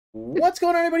What's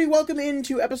going on, everybody? Welcome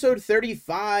into episode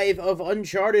 35 of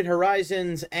Uncharted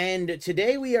Horizons, and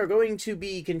today we are going to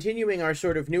be continuing our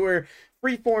sort of newer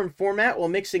freeform format while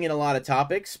mixing in a lot of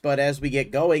topics. But as we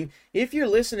get going, if you're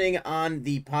listening on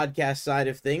the podcast side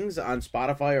of things on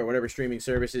Spotify or whatever streaming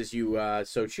services you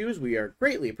so choose, we are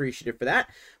greatly appreciative for that.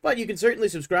 But you can certainly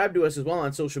subscribe to us as well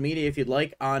on social media if you'd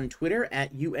like, on Twitter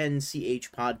at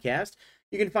UNCH Podcast.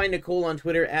 You can find Nicole on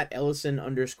Twitter at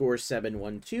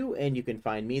Ellison_712, and you can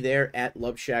find me there at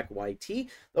LoveshackYT,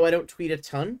 though I don't tweet a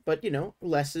ton, but,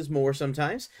 less is more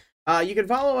sometimes. You can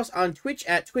follow us on Twitch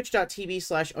at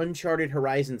twitch.tv/Uncharted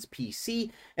Horizons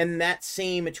PC, and that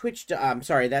same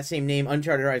that same name,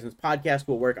 Uncharted Horizons Podcast,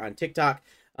 will work on TikTok,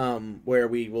 where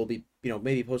we will be,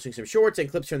 maybe posting some shorts and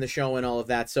clips from the show and all of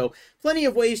that. So plenty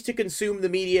of ways to consume the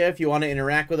media if you want to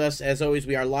interact with us. As always,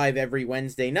 we are live every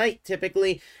Wednesday night,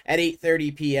 typically at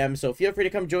 8:30 p.m. So feel free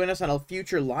to come join us on a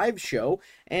future live show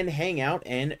and hang out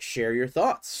and share your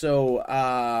thoughts. So,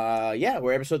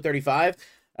 we're episode 35.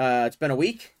 It's been a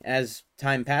week as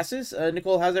time passes.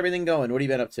 Nicole, how's everything going? What have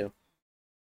you been up to?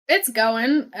 It's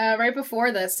going. Right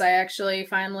before this, I actually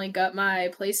finally got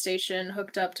my PlayStation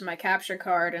hooked up to my capture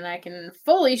card, and I can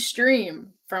fully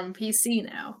stream from PC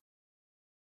now.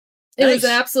 It was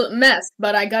an absolute mess,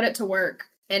 but I got it to work,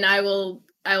 and I'll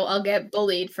get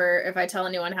bullied for if I tell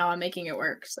anyone how I'm making it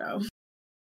work. So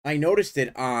I noticed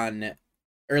it on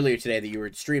earlier today that you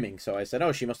were streaming, so I said,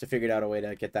 "Oh, she must have figured out a way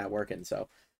to get that working." So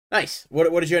nice.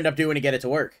 What did you end up doing to get it to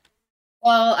work?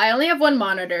 Well, I only have one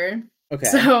monitor. Okay.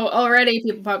 So already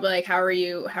people probably like, how are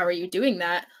you doing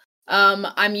that?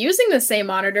 I'm using the same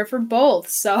monitor for both.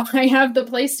 So I have the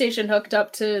PlayStation hooked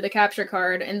up to the capture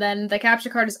card, and then the capture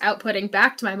card is outputting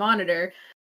back to my monitor.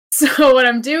 So what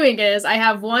I'm doing is I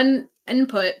have one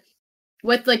input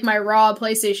with like my raw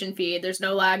PlayStation feed. There's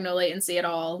no lag, no latency at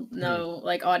all, no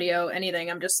like audio,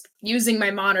 anything. I'm just using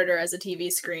my monitor as a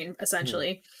TV screen,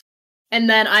 essentially. And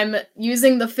then I'm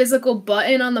using the physical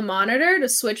button on the monitor to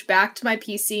switch back to my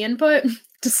PC input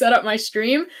to set up my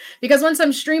stream. Because once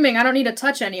I'm streaming, I don't need to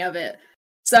touch any of it.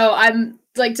 So I'm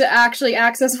like, to actually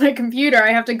access my computer,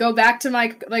 I have to go back to my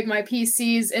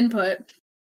PC's input,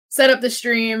 set up the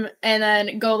stream, and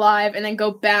then go live, and then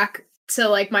go back to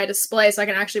like my display so I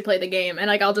can actually play the game. And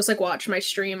like I'll just like watch my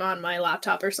stream on my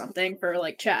laptop or something for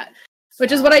like chat,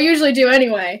 which is what I usually do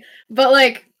anyway. But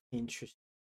like, interesting.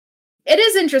 It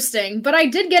is interesting, but I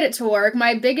did get it to work.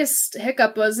 My biggest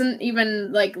hiccup wasn't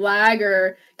even like lag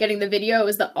or getting the video, it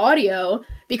was the audio,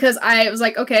 because I was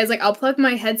like, okay, I'll plug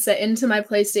my headset into my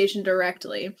PlayStation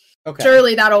directly. Okay.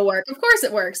 Surely that'll work. Of course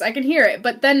it works. I can hear it,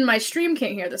 but then my stream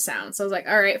can't hear the sound. So I was like,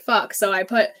 all right, fuck. So I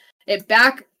put it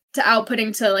back to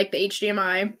outputting to like the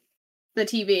HDMI, the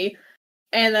TV,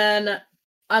 and then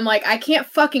I'm like, I can't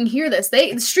fucking hear this.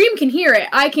 The stream can hear it.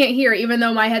 I can't hear it, even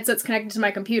though my headset's connected to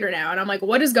my computer now. And I'm like,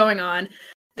 what is going on?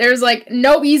 There's like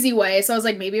no easy way. So I was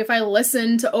like, maybe if I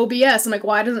listen to OBS, I'm like,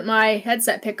 why doesn't my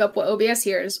headset pick up what OBS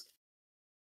hears?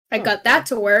 I got that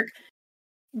to work,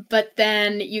 but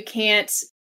then you can't.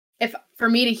 If for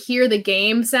me to hear the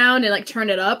game sound and like turn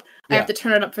it up, I have to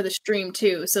turn it up for the stream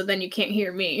too. So then you can't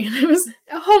hear me. It was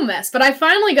a whole mess. But I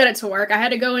finally got it to work. I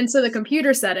had to go into the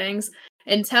computer settings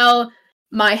and tell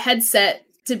my headset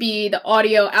to be the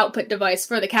audio output device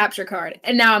for the capture card,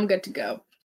 and now I'm good to go.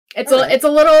 It's a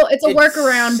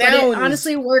workaround, but it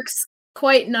honestly works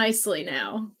quite nicely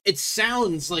now. It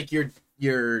sounds like you're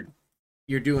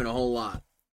doing a whole lot.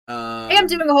 I am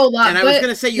doing a whole lot, and I was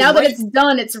gonna say that it's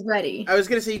done, it's ready. I was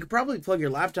gonna say you could probably plug your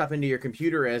laptop into your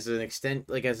computer as an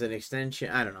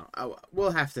extension. I don't know.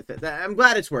 We'll have to fit that. I'm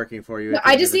glad it's working for you.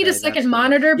 I just need a second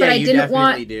monitor, but I didn't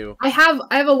want. I have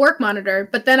a work monitor,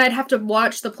 but then I'd have to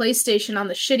watch the PlayStation on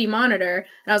the shitty monitor,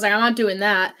 and I was like, I'm not doing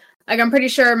that. Like, I'm pretty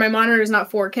sure my monitor is not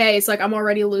 4K, so like I'm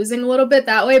already losing a little bit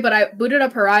that way. But I booted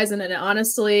up Horizon, and it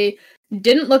honestly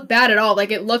didn't look bad at all.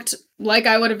 Like, it looked like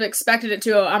I would have expected it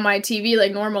to on my TV,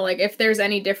 like normal. Like, if there's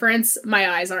any difference, my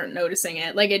eyes aren't noticing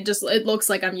it. Like, it looks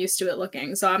like I'm used to it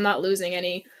looking. So I'm not losing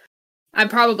any. I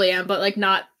probably am, but like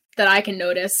not that I can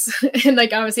notice. And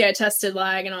like, obviously I tested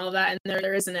lag and all of that, and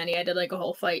there isn't any. I did like a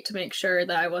whole fight to make sure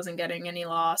that I wasn't getting any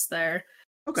loss there.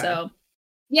 Okay. So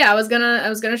yeah, I was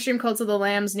gonna stream Cult of the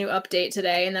Lamb's new update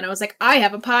today, and then I was like, I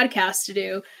have a podcast to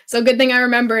do. So good thing I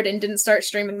remembered and didn't start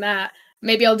streaming that.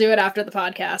 Maybe I'll do it after the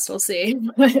podcast. We'll see.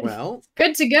 Well,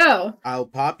 good to go. I'll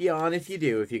pop you on if you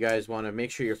do. If you guys want to make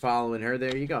sure you're following her,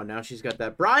 there you go. Now she's got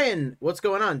that. Brian, what's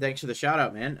going on? Thanks for the shout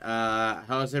out, man.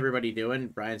 How's everybody doing?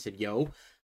 Brian said, yo.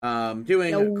 I'm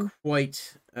doing all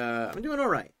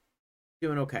right.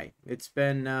 Doing okay. It's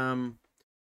been,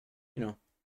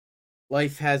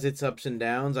 life has its ups and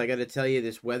downs. I got to tell you,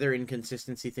 this weather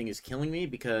inconsistency thing is killing me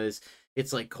because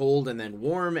it's like cold and then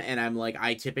warm. And I'm like,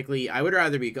 I would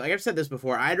rather be, like I've said this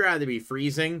before, I'd rather be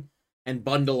freezing and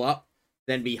bundle up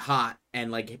than be hot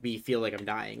and like feel like I'm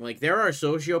dying. Like there are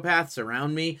sociopaths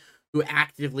around me who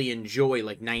actively enjoy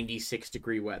like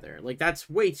 96-degree weather. Like that's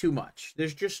way too much.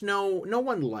 There's just no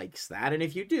one likes that, and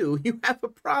if you do, you have a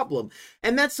problem.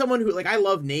 And that's someone who, like, I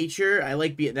love nature. I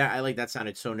like being that. I like that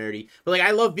sounded so nerdy, but like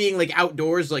I love being like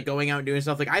outdoors, like going out and doing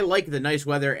stuff. Like I like the nice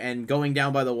weather and going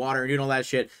down by the water and doing all that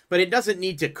shit. But it doesn't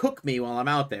need to cook me while I'm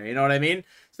out there. You know what I mean?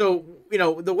 So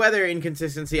the weather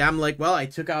inconsistency. I'm like, well, I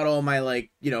took out all my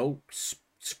like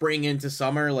spring into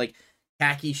summer like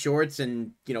khaki shorts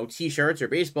and t-shirts or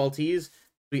baseball tees.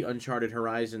 The Uncharted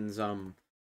Horizons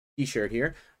t-shirt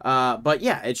here. But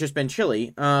yeah, it's just been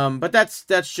chilly. But that's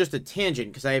just a tangent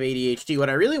because I have ADHD. What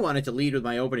I really wanted to lead with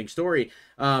my opening story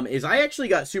is I actually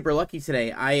got super lucky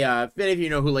today. If any of you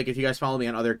know who, like, if you guys follow me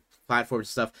on other platforms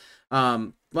and stuff,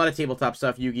 a lot of tabletop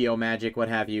stuff, Yu-Gi-Oh, Magic, what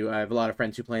have you. I have a lot of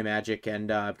friends who play Magic,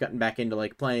 and I've gotten back into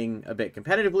like playing a bit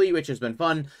competitively, which has been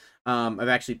fun. I've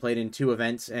actually played in 2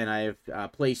 events, and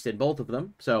I've placed in both of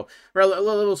them. So we're a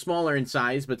little smaller in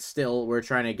size, but still we're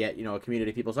trying to get a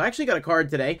community of people. So I actually got a card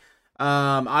today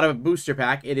out of a booster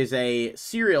pack. It is a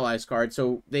serialized card.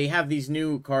 So they have these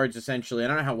new cards essentially. I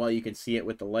don't know how well you can see it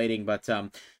with the lighting, but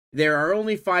there are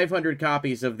only 500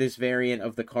 copies of this variant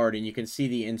of the card, and you can see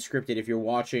the inscripted if you're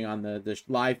watching on the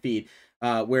live feed.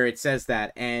 Where it says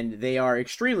that, and they are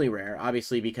extremely rare,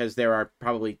 obviously, because there are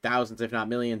probably thousands, if not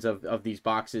millions, of these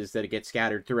boxes that get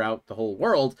scattered throughout the whole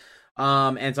world.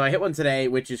 And so I hit one today,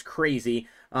 which is crazy.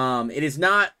 It is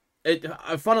not,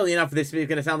 funnily enough, this is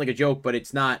going to sound like a joke, but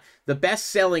it's not. The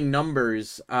best-selling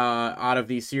numbers out of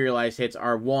these serialized hits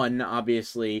are 1,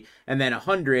 obviously, and then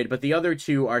 100, but the other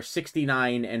 2 are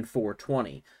 69 and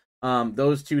 420.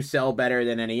 Those 2 sell better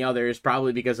than any others,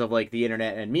 probably because of like the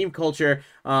internet and meme culture.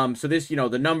 So this,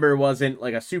 the number wasn't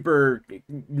like a super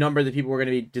number that people were going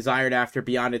to be desired after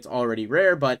beyond it's already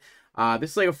rare, but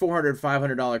this is like a $400,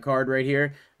 $500 card right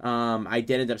here. I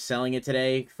did end up selling it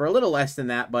today for a little less than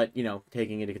that, but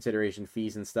taking into consideration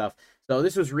fees and stuff. So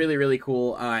this was really, really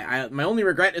cool. My only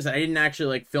regret is that I didn't actually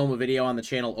like film a video on the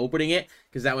channel opening it,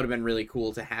 because that would have been really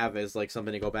cool to have as like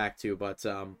something to go back to, but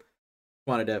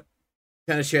wanted to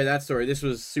kind of share that story. This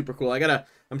was super cool.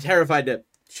 I'm terrified to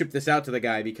ship this out to the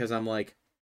guy because I'm like,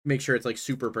 make sure it's like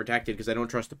super protected because I don't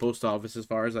trust the post office as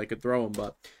far as I could throw them.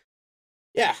 But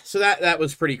yeah, so that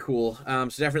was pretty cool. So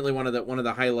definitely one of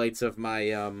the highlights of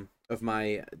my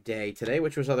day today,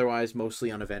 which was otherwise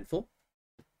mostly uneventful.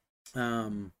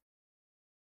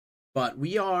 But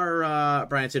we are,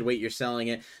 Brian said, wait, you're selling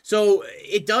it. So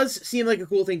it does seem like a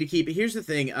cool thing to keep. Here's the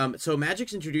thing. So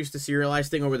Magic's introduced the serialized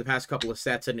thing over the past couple of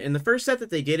sets. And in the first set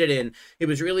that they did it in, it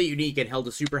was really unique and held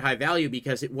a super high value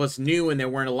because it was new and there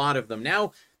weren't a lot of them.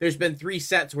 Now there's been 3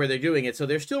 sets where they're doing it. So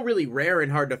they're still really rare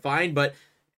and hard to find. But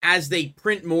as they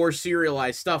print more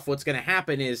serialized stuff, what's going to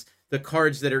happen is the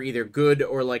cards that are either good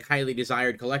or like highly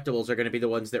desired collectibles are going to be the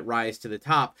ones that rise to the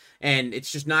top, and it's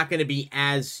just not going to be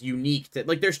as unique.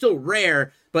 Like they're still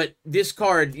rare, but this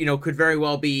card, could very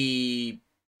well be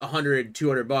 $100,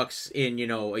 $200 in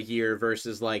a year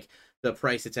versus like the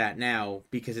price it's at now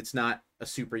because it's not a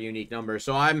super unique number.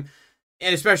 So and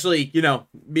especially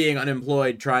being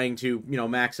unemployed, trying to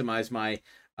maximize my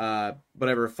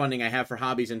whatever funding I have for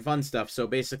hobbies and fun stuff. So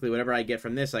basically, whatever I get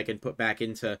from this, I can put back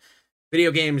into video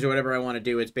games or whatever I want to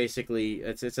do. It's basically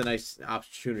it's a nice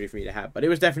opportunity for me to have. But it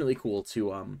was definitely cool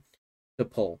to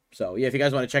pull. So yeah, if you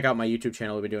guys want to check out my YouTube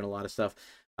channel, we've been doing a lot of stuff.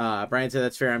 Brian said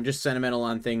that's fair. I'm just sentimental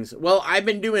on things. Well, I've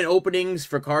been doing openings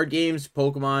for card games,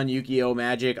 Pokemon, Yu-Gi-Oh,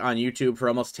 Magic on YouTube for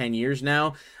almost 10 years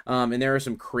now. And there are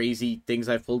some crazy things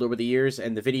I've pulled over the years.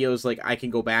 And the videos, like, I can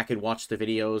go back and watch the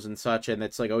videos and such. And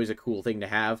that's, like, always a cool thing to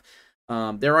have.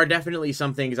 There are definitely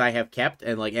some things I have kept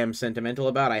and, like, am sentimental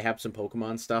about. I have some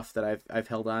Pokemon stuff that I've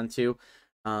held on to.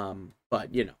 But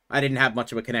I didn't have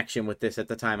much of a connection with this at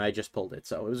the time I just pulled it.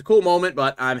 So it was a cool moment,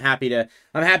 but I'm happy to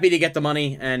get the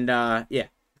money and yeah.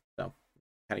 So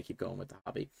kind of keep going with the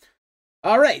hobby.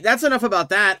 All right, that's enough about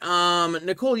that.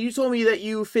 Nicole, you told me that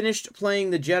you finished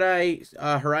playing the Jedi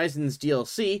Horizons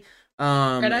DLC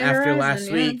Jedi after Horizon,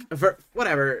 last week. For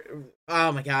whatever.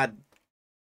 Oh my god.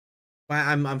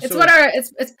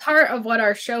 It's part of what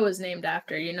our show is named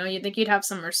after. You'd think you'd have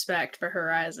some respect for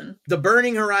Horizon. The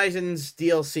Burning Horizons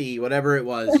DLC, whatever it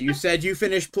was. You said you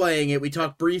finished playing it. We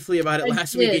talked briefly about it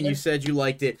last week, and you said you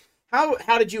liked it.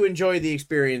 How did you enjoy the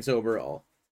experience overall?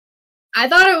 I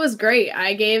thought it was great.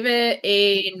 I gave it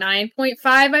a 9.5,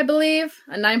 I believe.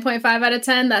 A 9.5 out of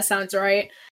 10. That sounds right.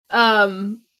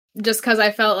 just because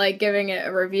I felt like giving it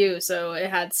a review, so it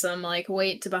had some like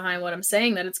weight to behind what I'm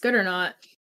saying that it's good or not.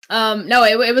 No,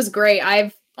 it was great.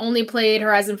 I've only played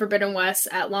Horizon Forbidden West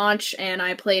at launch, and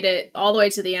I played it all the way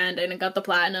to the end, and it got the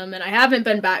platinum, and I haven't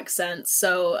been back since.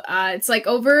 So it's like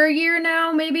over a year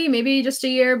now, maybe just a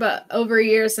year, but over a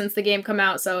year since the game come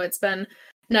out. So it's been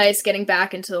nice getting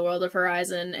back into the world of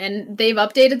Horizon, and they've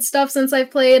updated stuff since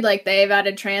I've played. Like they've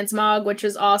added transmog, which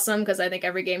is awesome because I think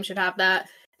every game should have that,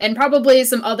 and probably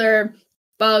some other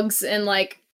bugs and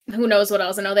like who knows what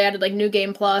else. I know they added like New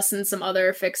Game Plus and some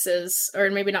other fixes, or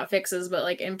maybe not fixes, but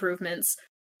like improvements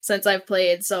since I've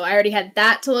played. So I already had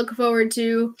that to look forward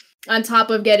to, on top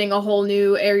of getting a whole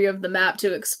new area of the map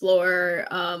to explore.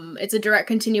 It's a direct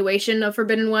continuation of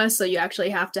Forbidden West, so you actually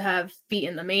have to have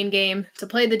beaten the main game to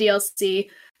play the DLC.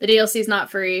 The DLC is not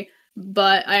free,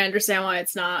 but I understand why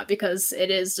it's not, because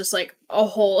it is just like a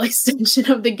whole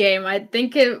extension of the game. I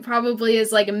think it probably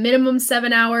is like a minimum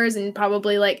 7 hours and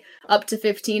probably like up to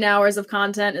 15 hours of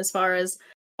content as far as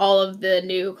all of the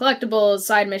new collectibles,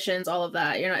 side missions, all of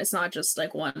that. It's not just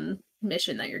like one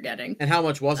mission that you're getting. And how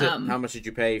much was it? How much did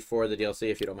you pay for the DLC,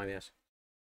 if you don't mind me asking?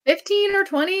 15 or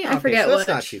 20? I forget so which.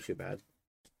 That's not too bad.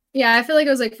 Yeah, I feel like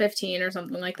it was like 15 or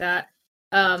something like that.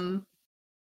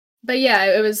 But yeah,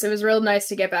 it was real nice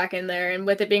to get back in there, and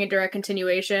with it being a direct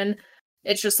continuation,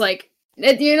 it's just like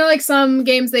like some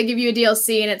games they give you a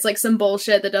DLC and it's like some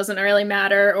bullshit that doesn't really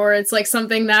matter, or it's like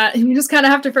something that you just kind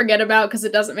of have to forget about because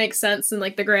it doesn't make sense in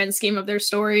like the grand scheme of their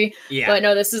story. Yeah. But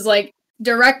no, this is like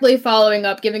directly following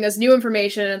up, giving us new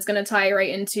information, and it's going to tie right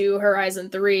into Horizon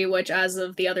 3, which as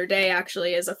of the other day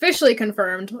actually is officially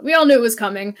confirmed. We all knew it was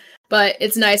coming, but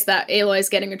it's nice that Aloy's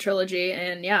getting a trilogy,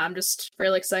 and yeah, I'm just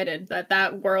really excited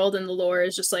that world and the lore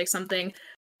is just like something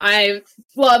I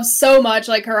love so much.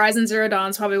 Like Horizon Zero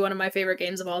Dawn is probably one of my favorite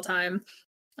games of all time.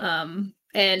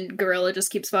 And Guerrilla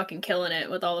just keeps fucking killing it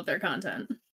with all of their content.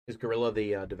 Is Guerrilla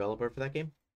the developer for that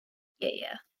game?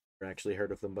 Yeah. I've actually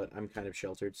heard of them, but I'm kind of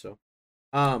sheltered, so.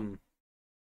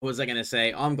 What was I gonna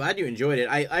say? Oh, I'm glad you enjoyed it.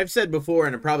 I've said before,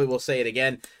 and I probably will say it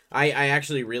again, I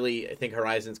actually really think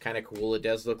Horizon's kind of cool. It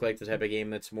does look like the type of game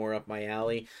that's more up my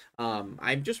alley.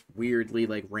 I'm just weirdly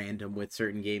like random with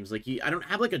certain games. Like I don't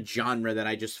have like a genre that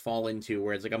I just fall into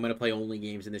where it's like I'm gonna play only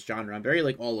games in this genre. I'm very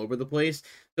like all over the place.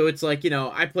 So it's like,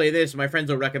 I play this, my friends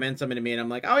will recommend something to me, and I'm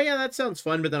like, oh yeah, that sounds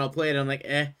fun. But then I'll play it, and I'm like,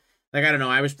 eh. Like I don't know.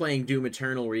 I was playing Doom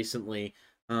Eternal recently.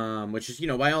 Which is,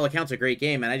 by all accounts a great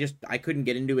game, and I couldn't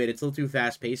get into it. It's a little too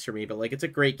fast paced for me, but like it's a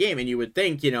great game, and you would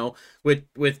think,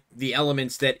 with the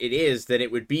elements that it is, that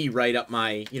it would be right up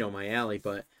my, my alley,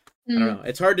 but I don't know.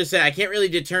 It's hard to say. I can't really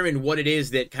determine what it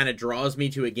is that kind of draws me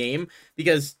to a game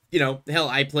because, hell,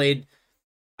 I played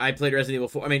Resident Evil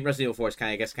 4. I mean, Resident Evil 4 is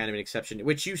kind of an exception,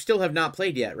 which you still have not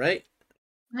played yet, right?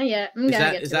 Not yet.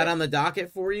 Is that on the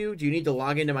docket for you? Do you need to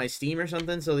log into my Steam or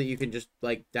something so that you can just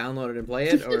like download it and play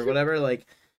it or whatever? Like,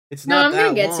 it's not. I'm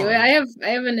gonna get to it. I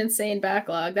have an insane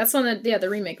backlog. That's one that the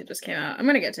remake that just came out. I'm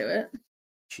gonna get to it.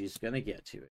 She's gonna get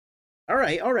to it. All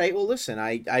right. Well, listen,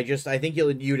 I think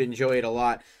you'd enjoy it a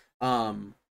lot.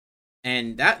 And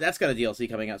that's got a DLC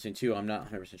coming out soon too. I'm not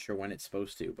 100% sure when it's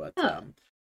supposed to, but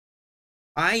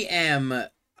I am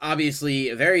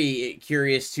obviously very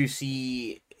curious to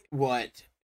see what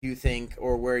you think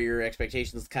or where your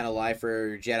expectations kind of lie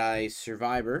for Jedi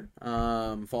Survivor.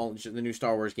 The new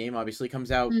Star Wars game obviously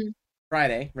comes out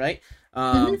Friday, right?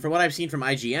 From what I've seen from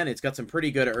IGN, it's got some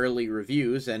pretty good early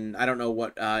reviews, and I don't know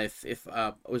what if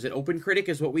was it OpenCritic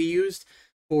is what we used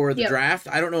for the draft.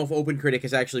 I don't know if OpenCritic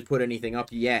has actually put anything up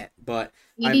yet, but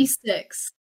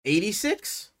 86.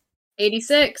 86?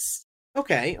 86.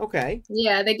 Okay.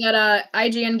 Yeah, they got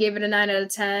IGN gave it a 9 out of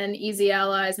 10, Easy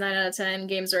Allies 9 out of 10,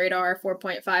 Games Radar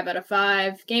 4.5 out of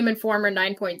 5, Game Informer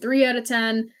 9.3 out of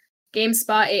 10,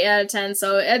 GameSpot 8 out of 10.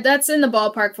 So that's in the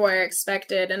ballpark for what I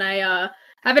expected, and I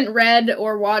haven't read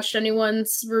or watched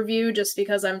anyone's review just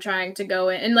because I'm trying to go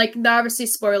in, and like they're obviously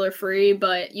spoiler free,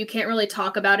 but you can't really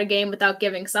talk about a game without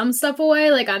giving some stuff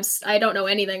away. Like I don't know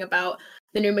anything about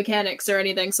the new mechanics or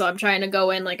anything, so I'm trying to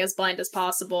go in like as blind as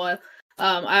possible.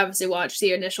 I obviously watched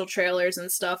the initial trailers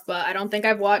and stuff, but I don't think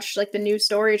I've watched like the new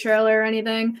story trailer or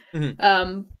anything.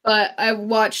 But I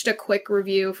watched a quick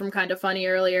review from Kind of Funny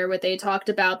earlier where they talked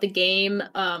about the game.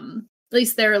 At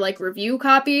least their like review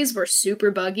copies were super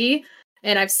buggy,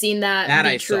 and I've seen that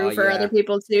be true for other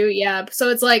people too. Yeah, so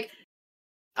it's like,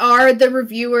 are the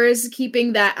reviewers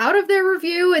keeping that out of their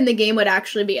review and the game would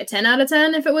actually be a 10 out of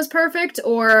 10 if it was perfect?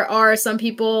 Or are some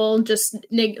people just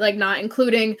like not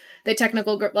including the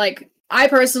technical, like I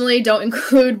personally don't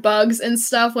include bugs and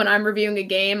stuff when I'm reviewing a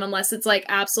game unless it's like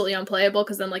absolutely unplayable,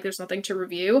 because then like there's nothing to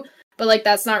review. But like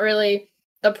that's not really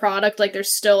the product, like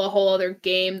there's still a whole other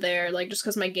game there. Like just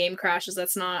because my game crashes,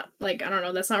 that's not like I don't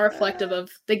know, that's not reflective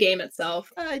of the game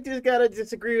itself. I just gotta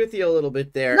disagree with you a little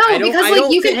bit there. No, because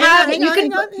like you can have you can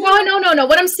no.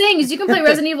 What I'm saying is you can play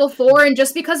Resident Evil 4, and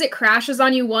just because it crashes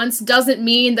on you once doesn't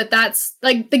mean that that's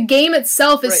like the game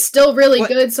itself is still really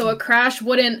good. So a crash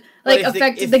wouldn't like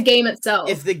affect the game itself.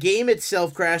 If the game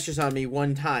itself crashes on me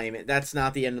one time, that's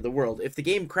not the end of the world. If the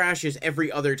game crashes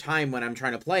every other time when I'm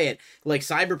trying to play it, like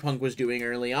Cyberpunk was doing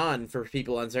early on for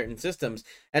people on certain systems,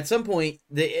 at some point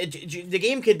the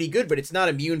game could be good, but it's not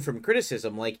immune from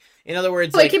criticism. Like in other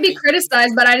words, it can be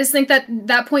criticized, but I just think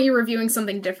that point you're reviewing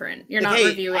something different. You're not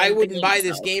reviewing. I wouldn't buy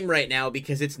this game right now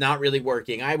because it's not really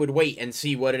working. I would wait and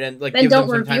see what it ends. Like then don't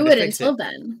review it until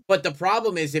then. But the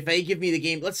problem is if they give me the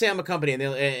game, let's say I'm a company and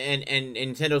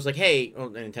Nintendo's like, hey, well,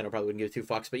 Nintendo probably wouldn't give two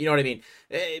fucks, but you know what I mean.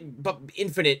 But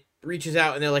Infinite reaches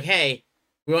out and they're like, hey,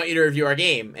 we want you to review our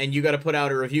game, and you got to put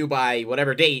out a review by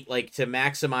whatever date, like to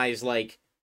maximize like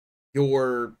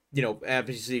your, you know,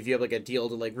 obviously if you have like a deal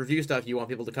to like review stuff, you want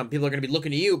people to come. People are going to be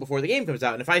looking to you before the game comes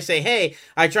out. And if I say, hey,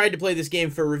 I tried to play this game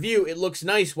for review, it looks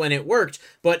nice when it worked,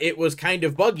 but it was kind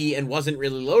of buggy and wasn't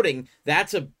really loading,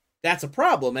 that's a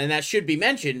problem, and that should be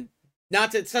mentioned.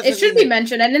 It should be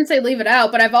mentioned. I didn't say leave it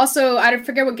out, but I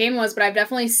forget what game it was, but I've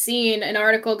definitely seen an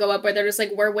article go up where they're just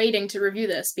like, we're waiting to review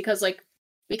this because like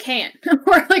we can't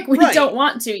or like we don't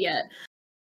want to yet.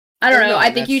 I don't know. I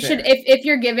think you should, if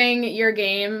you're giving your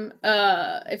game,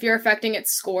 if you're affecting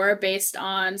its score based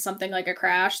on something like a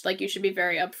crash, like you should be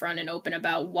very upfront and open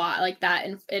about why, like that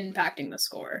impacting the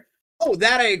score. Oh,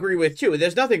 that I agree with too.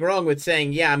 There's nothing wrong with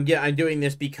saying, yeah, I'm doing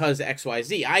this because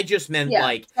XYZ. I just meant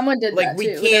like someone did like that we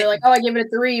too. Can't... They're like, oh, I give it a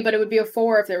 3, but it would be a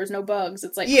 4 if there was no bugs.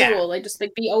 It's like cool. Like just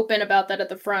like be open about that at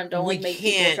the front. Don't like make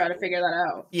people try to figure that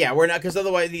out. Yeah, we're not, because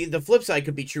otherwise the flip side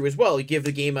could be true as well. You give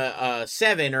the game a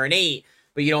 7 or an 8,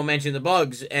 but you don't mention the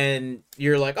bugs, and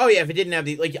you're like, oh yeah, if it didn't have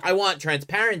the like, I want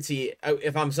transparency.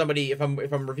 If I'm somebody, if I'm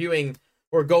reviewing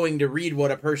or going to read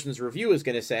what a person's review is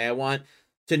going to say, I want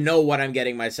to know what I'm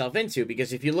getting myself into,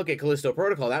 because if you look at Callisto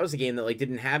Protocol, that was a game that like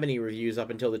didn't have any reviews up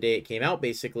until the day it came out,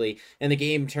 basically, and the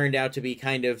game turned out to be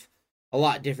kind of a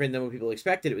lot different than what people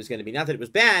expected it was going to be. Not that it was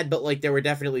bad, but like there were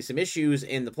definitely some issues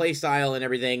in the play style and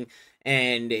everything,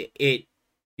 and it,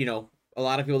 you know, a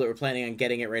lot of people that were planning on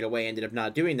getting it right away ended up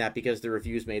not doing that because the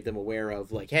reviews made them aware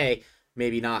of like, hey,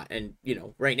 maybe not. And you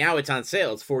know, right now it's on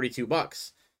sale, it's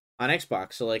 $42 on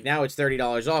Xbox, so like now it's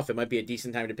 $30 off. It might be a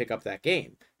decent time to pick up that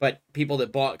game. But people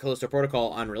that bought Callisto Protocol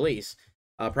on release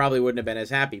probably wouldn't have been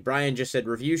as happy. Brian just said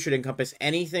reviews should encompass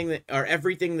anything that or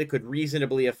everything that could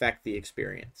reasonably affect the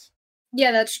experience.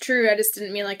 Yeah, that's true. I just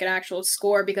didn't mean like an actual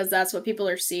score, because that's what people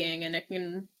are seeing, and it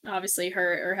can obviously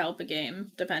hurt or help a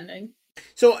game depending.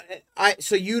 So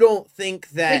you don't think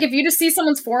that like if you just see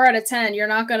someone's 4 out of 10, you're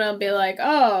not gonna be like,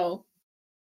 oh.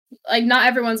 Like, not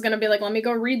everyone's gonna be like, let me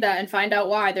go read that and find out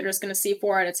why. They're just gonna see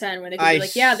 4 out of 10 when they can be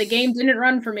like, yeah, the game didn't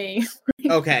run for me.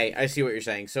 Okay, I see what you're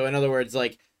saying. So in other words,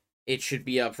 like, it should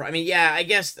be up for. I mean, yeah, I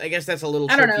guess that's a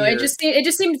little. I don't know. It just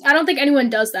seems. I don't think anyone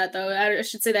does that though. I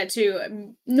should say that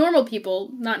too. Not people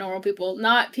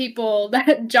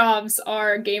that jobs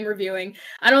are game reviewing.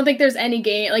 I don't think there's any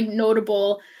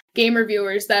notable game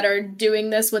reviewers that are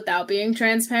doing this without being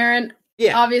transparent.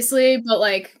 Yeah, obviously, but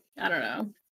like, I don't know.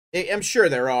 I'm sure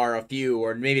there are a few,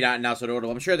 or maybe not so notable.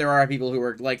 I'm sure there are people who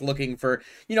are like looking for,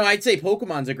 you know, I'd say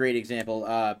Pokemon's a great example.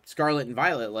 Scarlet and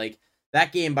Violet, like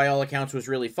that game by all accounts was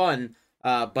really fun,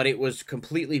 but it was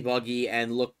completely buggy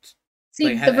and looked.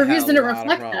 See, the reviews didn't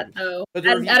reflect that though. At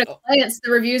a glance,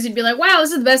 the reviews, you'd be like, "Wow,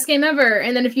 this is the best game ever,"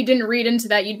 and then if you didn't read into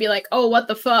that, you'd be like, "Oh, what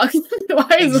the fuck? why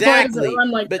does it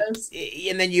run like this?"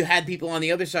 And then you had people on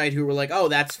the other side who were like, "Oh,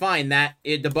 that's fine.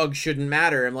 The bugs shouldn't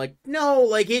matter." I'm like, "No,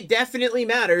 like it definitely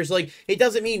matters. Like it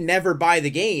doesn't mean never buy the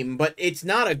game, but it's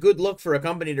not a good look for a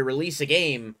company to release a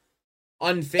game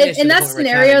unfinished." In that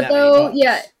scenario, though,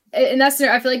 yeah. And that's,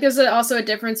 I feel like there's also a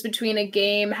difference between a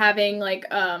game having like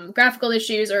graphical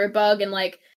issues or a bug, and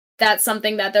like that's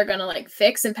something that they're gonna like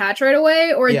fix and patch right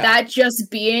away, or that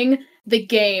just being the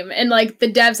game and like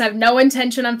the devs have no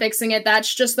intention on fixing it.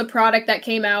 That's just the product that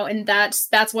came out, and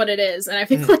that's what it is. And I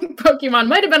feel like Pokemon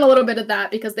might have been a little bit of that,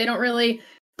 because they don't really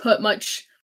put much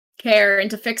care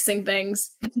into fixing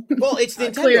things. Well, it's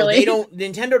Nintendo. Clearly.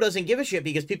 Nintendo doesn't give a shit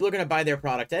because people are going to buy their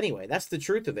product anyway. That's the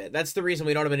truth of it. That's the reason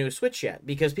we don't have a new Switch yet,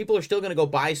 because people are still going to go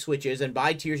buy Switches and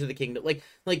buy Tears of the Kingdom.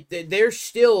 Like they're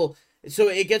still. So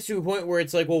it gets to a point where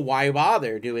it's like, well, why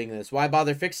bother doing this? Why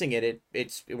bother fixing it?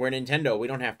 We're Nintendo. We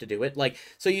don't have to do it. Like,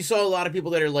 so you saw a lot of people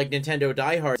that are like Nintendo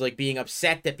diehards, like being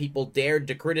upset that people dared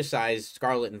to criticize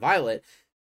Scarlet and Violet,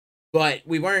 but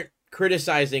we weren't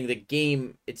criticizing the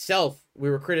game itself we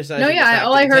were No, criticizing the yeah, fact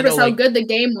all that I heard was Nintendo, how like, good the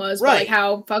game was, but like right,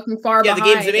 how fucking far yeah, the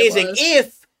game's behind it amazing.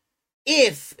 was.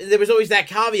 If there was always that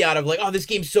caveat of like, oh, this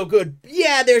game's so good,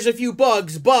 yeah, there's a few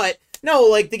bugs, but no,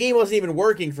 like the game wasn't even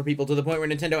working for people to the point where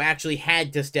Nintendo actually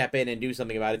had to step in and do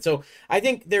something about it. So I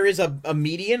think there is a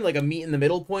median, like a meet in the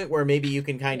middle point where maybe you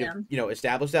can kind of, Yeah.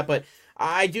 establish that. But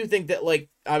I do think that, like,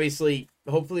 obviously,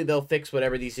 hopefully they'll fix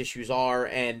whatever these issues are,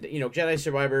 and Jedi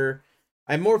Survivor,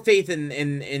 I have more faith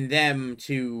in them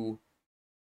to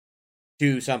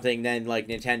do something than like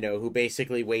Nintendo, who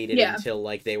basically waited Yeah. until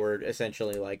like they were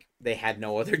essentially like they had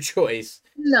no other choice.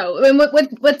 No, I mean,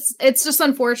 what's it's just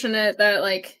unfortunate that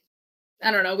like I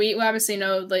don't know. We obviously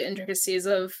know the intricacies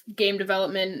of game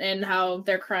development and how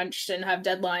they're crunched and have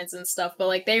deadlines and stuff, but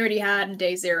like they already had a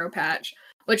day zero patch,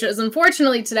 which is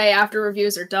unfortunately today after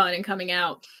reviews are done and coming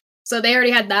out. So they already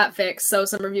had that fixed. So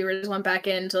some reviewers went back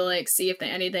in to like see if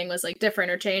anything was like different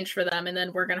or changed for them, and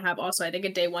then we're gonna have also I think a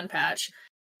day one patch,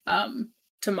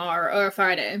 tomorrow or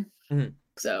Friday. Mhm.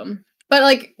 So but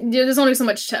like, there's only so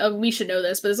much. We should know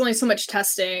this, but there's only so much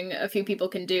testing a few people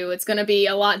can do. It's going to be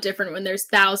a lot different when there's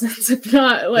thousands, if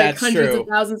not like That's hundreds true. of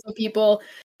thousands of people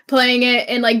playing it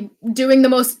and like doing the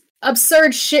most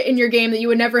absurd shit in your game that you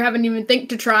would never have even think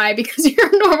to try because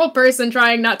you're a normal person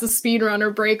trying not to speedrun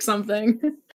or break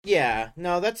something. Yeah,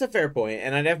 no, that's a fair point,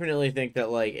 and I definitely think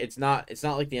that like it's not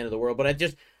like the end of the world. But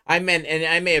I meant, and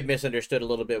I may have misunderstood a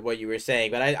little bit what you were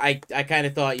saying, but I kind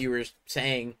of thought you were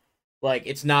saying like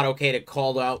it's not okay to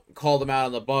call them out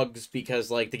on the bugs because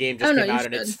like the game just came out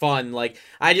and it's fun. Like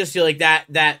I just feel like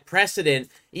that precedent,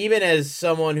 even as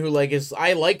someone who like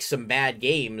I like some bad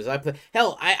games.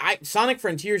 I Sonic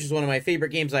Frontiers is one of my favorite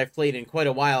games I've played in quite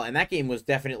a while, and that game was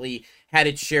definitely had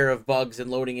its share of bugs and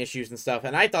loading issues and stuff,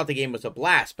 and I thought the game was a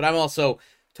blast. But I'm also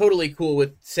totally cool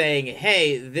with saying,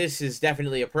 hey, this is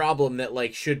definitely a problem that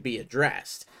like should be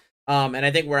addressed. And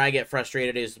I think where I get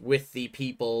frustrated is with the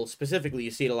people, specifically,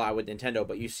 you see it a lot with Nintendo,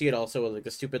 but you see it also with like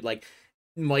the stupid like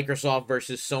Microsoft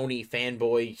versus Sony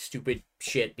fanboy stupid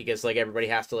shit because like everybody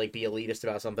has to like be elitist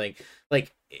about something.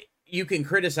 Like you can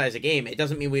criticize a game. It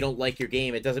doesn't mean we don't like your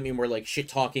game. It doesn't mean we're like shit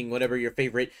talking whatever your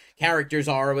favorite characters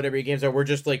are or whatever your games are. We're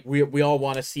just like we all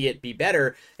want to see it be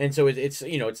better, and so it's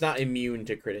it's not immune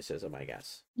to criticism, I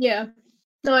guess. Yeah,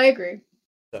 no, I agree.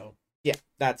 So yeah,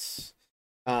 that's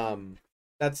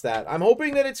that. I'm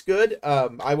hoping that it's good.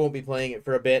 I won't be playing it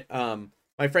for a bit.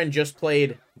 My friend just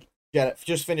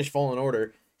finished Fallen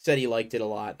Order. Said he liked it a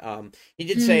lot. He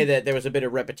did say that there was a bit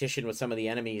of repetition with some of the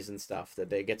enemies and stuff.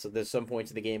 That there's some points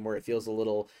in the game where it feels a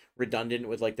little redundant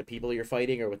with like the people you're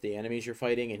fighting or with the enemies you're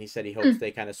fighting. And he said he hopes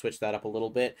they kind of switch that up a little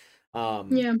bit.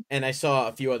 Yeah. And I saw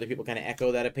a few other people kind of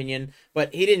echo that opinion,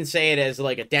 but he didn't say it as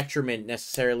like a detriment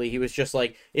necessarily. He was just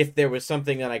like, if there was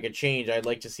something that I could change, I'd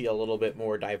like to see a little bit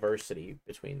more diversity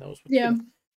between those. Yeah.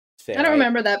 I don't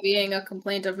remember that being a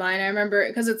complaint of mine. I remember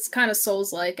because it's kind of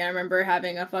Souls-like. I remember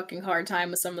having a fucking hard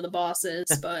time with some of the bosses,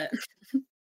 but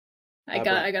I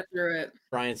got through it.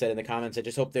 Brian said in the comments, "I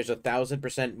just hope there's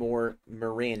 1,000% more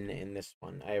Marin in this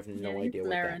one." I have no idea what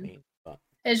that means. But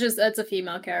it's a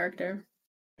female character.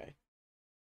 Okay.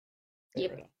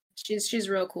 Yep. She's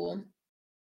real cool.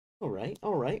 All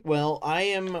right. Well,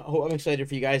 I'm excited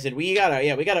for you guys, and we gotta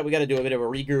do a bit of a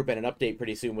regroup and an update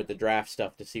pretty soon with the draft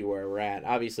stuff to see where we're at.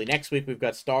 Obviously, next week we've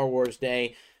got Star Wars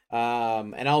Day,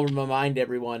 and I'll remind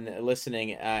everyone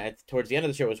listening towards the end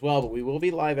of the show as well. But we will be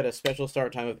live at a special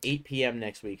start time of 8 p.m.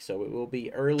 next week, so it will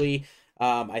be early.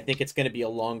 I think it's going to be a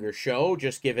longer show,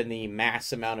 just given the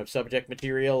mass amount of subject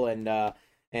material, and I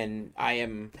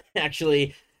am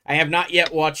actually. I have not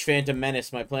yet watched Phantom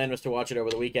Menace. My plan was to watch it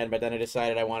over the weekend, but then I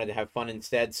decided I wanted to have fun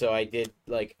instead, so I didn't,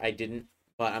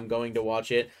 but I'm going to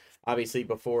watch it, obviously,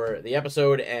 before the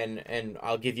episode, and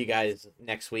I'll give you guys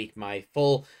next week my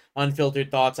full, unfiltered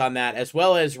thoughts on that, as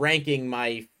well as ranking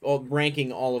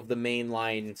all of the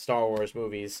mainline Star Wars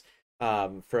movies,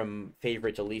 from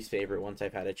favorite to least favorite, once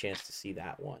I've had a chance to see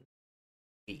that one.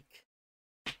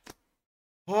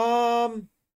 What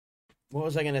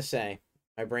was I gonna say?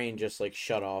 My brain just like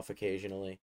shut off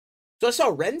occasionally. So I saw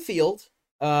Renfield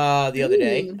the other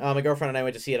day. My girlfriend and I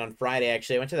went to see it on Friday.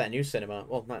 Actually, I went to that new cinema.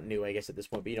 Well, not new, I guess at this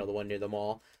point, but the one near the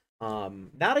mall.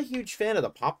 Not a huge fan of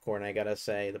the popcorn, I gotta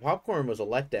say. The popcorn was a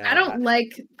letdown. I don't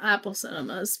like Apple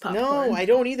Cinemas popcorn. No, I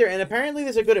don't either. And apparently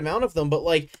there's a good amount of them. But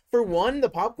like, for one, the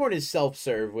popcorn is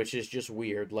self-serve, which is just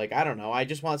weird. Like, I don't know. I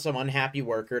just want some unhappy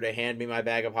worker to hand me my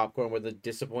bag of popcorn with a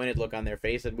disappointed look on their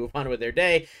face and move on with their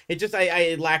day. It just,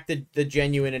 I lack the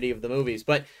genuinity of the movies.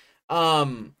 But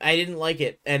I didn't like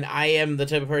it, and I am the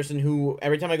type of person who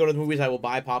every time I go to the movies I will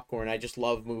buy popcorn. I just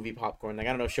love movie popcorn. Like, I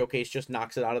don't know, Showcase just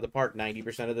knocks it out of the park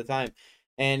 90% of the time.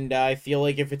 And I feel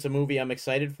like if it's a movie I'm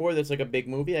excited for, that's like a big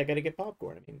movie, I gotta get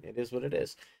popcorn. I mean, it is what it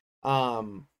is.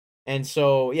 And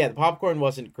so yeah, the popcorn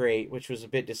wasn't great, which was a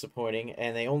bit disappointing,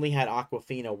 and they only had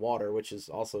Aquafina water, which is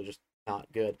also just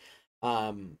not good.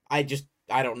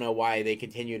 I don't know why they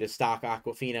continue to stock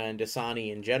Aquafina and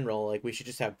Dasani in general. Like we should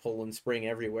just have Poland Spring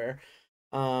everywhere.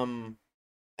 Um,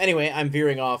 anyway, I'm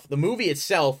veering off. The movie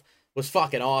itself was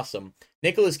fucking awesome.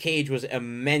 Nicolas Cage was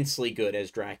immensely good as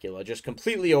Dracula, just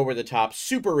completely over the top,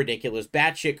 super ridiculous,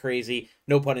 batshit crazy,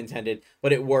 no pun intended,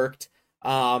 but it worked.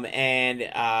 And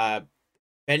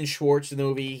Ben Schwartz in the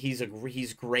movie,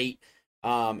 he's great.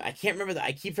 I can't remember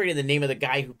I keep forgetting the name of the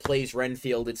guy who plays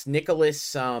Renfield. It's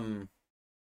Nicholas.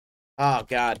 Oh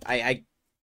God, I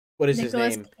what is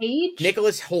Nicolas his name? Cage?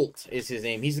 Nicholas Holt is his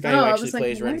name. He's the guy who actually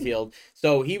plays Renfield.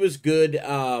 So he was good.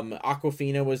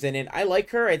 Aquafina was in it. I like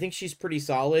her. I think she's pretty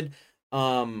solid.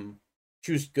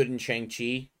 She was good in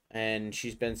Shang-Chi, and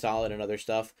she's been solid in other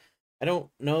stuff. I don't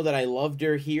know that I loved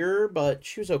her here, but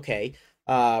she was okay.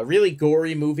 Really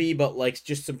gory movie, but like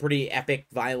just some pretty epic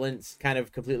violence, kind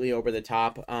of completely over the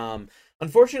top.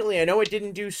 Unfortunately, I know it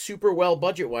didn't do super well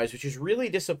budget-wise, which is really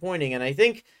disappointing, and I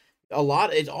think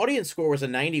its audience score was a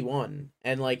 91,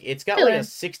 and like it's got like a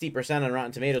 60% on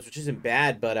Rotten Tomatoes, which isn't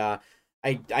bad, but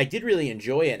I did really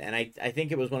enjoy it, and I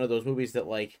think it was one of those movies that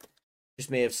like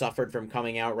just may have suffered from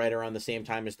coming out right around the same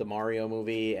time as the Mario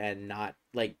movie and not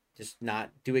like just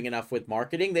not doing enough with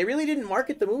marketing. They really didn't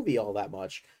market the movie all that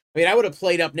much. I mean, I would have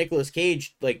played up Nicolas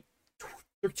Cage like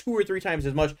two or three times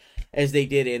as much as they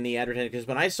did in the advertising, because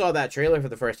when I saw that trailer for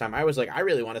the first time, I was like, I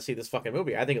really want to see this fucking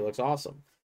movie. I think it looks awesome.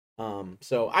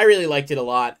 So I really liked it a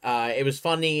lot. It was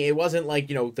funny. It wasn't like,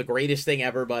 the greatest thing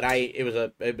ever, but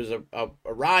it was a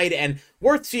ride and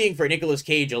worth seeing for Nicolas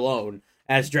Cage alone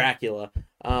as Dracula.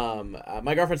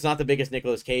 My girlfriend's not the biggest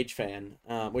Nicolas Cage fan,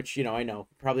 which, I know,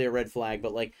 probably a red flag,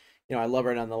 but like, I love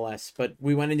her nonetheless. But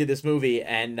we went into this movie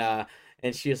and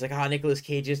she was like, Nicolas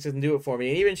Cage just doesn't do it for me.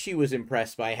 And even she was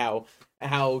impressed by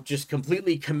how just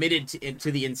completely committed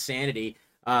to the insanity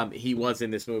he was in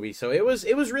this movie. So it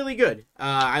was really good.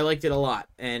 I liked it a lot.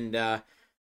 And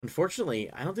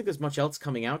unfortunately, I don't think there's much else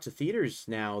coming out to theaters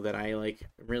now that I am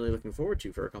really looking forward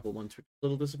to for a couple months, which is a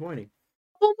little disappointing.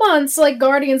 Couple months, like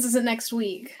Guardians isn't next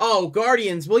week. Oh,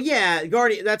 Guardians. Well, yeah,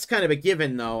 that's kind of a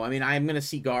given though. I mean, I'm gonna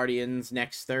see Guardians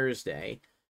next Thursday.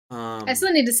 I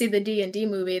still need to see the D&D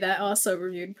movie that also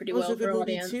reviewed pretty well for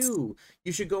audience. Too.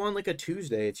 You should go on like a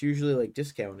Tuesday. It's usually like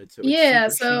discounted. So yeah,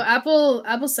 it's so cheap.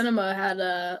 Apple Cinema had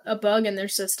a bug in their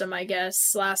system, I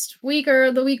guess, last week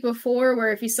or the week before,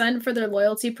 where if you signed up for their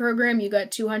loyalty program, you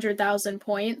got 200,000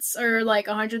 points or like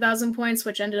 100,000 points,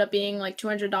 which ended up being like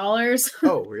 $200.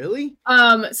 Oh, really?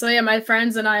 So yeah, my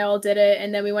friends and I all did it,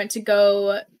 and then we went to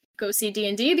go see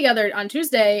D&D on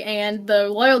Tuesday, and the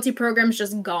loyalty program's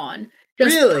just gone.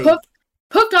 Just really?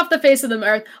 Poofed off the face of the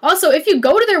earth. Also, if you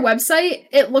go to their website,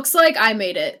 it looks like I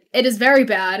made it. It is very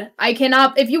bad. I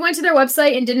cannot. If you went to their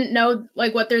website and didn't know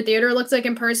like what their theater looks like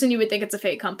in person, you would think it's a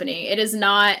fake company. It is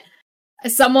not.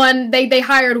 Someone they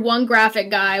hired one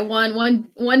graphic guy, one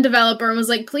developer, and was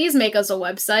like, please make us a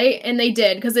website, and they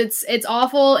did, because it's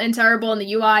awful and terrible, and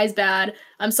the UI is bad.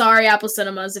 I'm sorry, Apple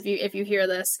Cinemas, if you hear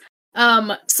this.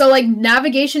 So like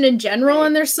navigation in general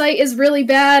on their site is really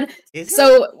bad.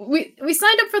 So we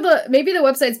signed up for maybe the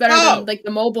website's better than like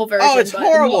the mobile version. Oh, it's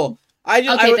horrible.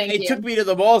 It you. took me to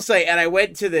the mall site and I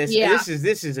went to this. Yeah.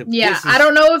 This is I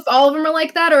don't know if all of them are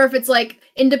like that or if it's like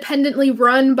independently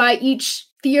run by each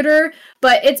theater,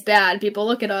 but it's bad. People,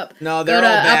 look it up. No, they're all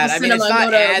bad. I mean, it's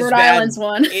not as Rhode bad. Island's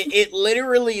one. It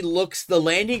literally looks. The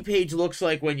landing page looks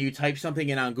like when you type something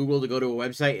in on Google to go to a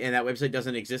website, and that website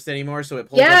doesn't exist anymore. So it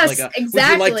pulls up like exactly.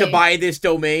 Would you like to buy this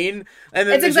domain? And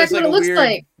then it's exactly what it looks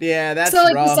like. Yeah, that's so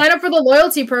like rough. To sign up for the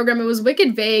loyalty program, it was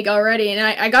wicked vague already, and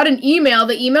I got an email.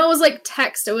 The email was like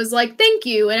text. It was like thank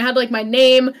you, and it had like my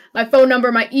name, my phone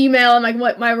number, my email, and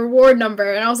like my reward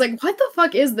number. And I was like, what the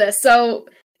fuck is this? So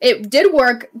it did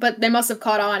work, but they must have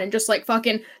caught on and just like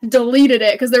fucking deleted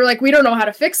it because they were like, we don't know how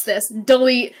to fix this.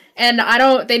 Delete. And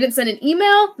they didn't send an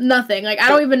email, nothing. Like, I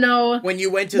don't even know. When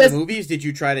you went to the movies, did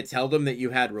you try to tell them that you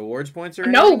had rewards points or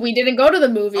anything? No, we didn't go to the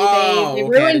movie.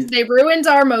 They ruined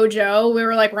our mojo. We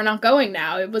were like, we're not going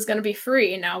now. It was going to be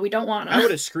free. Now we don't want to. I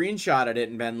would have screenshotted it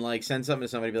and been like, send something to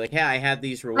somebody, be like, hey, I had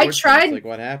these rewards points. I tried like,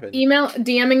 what happened?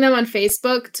 DMing them on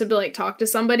Facebook to be like, talk to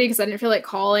somebody because I didn't feel like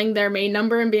calling their main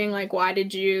number and being like, why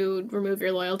did you remove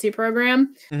your loyalty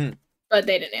program? Mm-hmm. But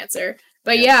they didn't answer.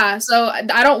 But yeah, so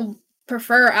I don't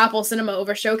prefer Apple Cinema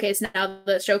over Showcase now.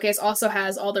 The Showcase also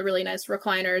has all the really nice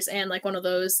recliners and like one of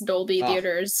those Dolby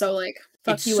theaters. So like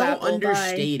It's Fuck you, so Apple. Bye.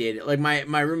 understated. Like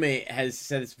my roommate has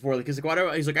said this before. Like, he's like, why do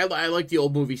I, he's like, I like the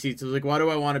old movie seats. I was like, why do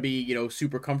I want to be,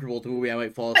 super comfortable with the movie? I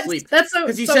might fall asleep That's so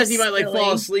because he so says he might like fall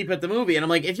silly. asleep at the movie, and I'm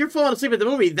like, if you're falling asleep at the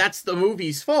movie, that's the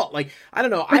movie's fault. Like, I don't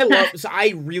know. I love. So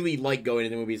I really like going to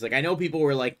the movies. Like, I know people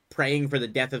were like praying for the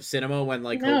death of cinema when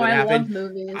like No, COVID I love happened.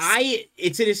 movies.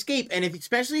 It's an escape, and if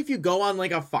especially if you go on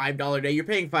like a $5 day, you're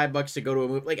paying $5 to go to a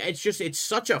movie. Like, it's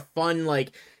such a fun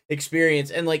like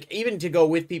experience, and like even to go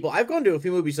with people. I've gone to a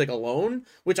few movies like alone,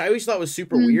 which I always thought was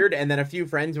super Mhm. weird, and then a few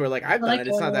friends were like, I've I done like it,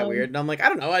 it's going not that alone. weird, and I'm like, I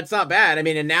don't know, it's not bad. I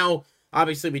mean, and now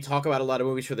obviously we talk about a lot of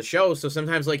movies for the show, so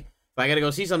sometimes like if I gotta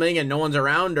go see something and no one's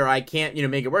around or I can't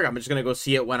make it work, I'm just gonna go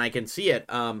see it when I can see it.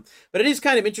 But it is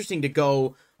kind of interesting to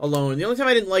go alone. The only time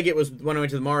I didn't like it was when I went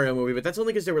to the Mario movie, but that's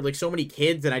only because there were like so many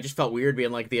kids and I just felt weird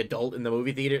being like the adult in the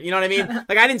movie theater. You know what I mean?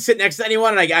 Like, I didn't sit next to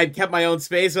anyone, and I kept my own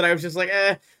space, and I was just like,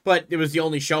 eh. But it was the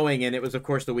only showing, and it was of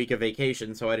course the week of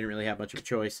vacation, so I didn't really have much of a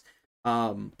choice.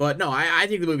 But no, I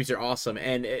think the movies are awesome,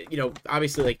 and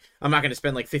obviously, like, I'm not going to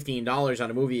spend like $15 on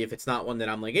a movie if it's not one that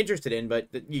I'm like interested in. But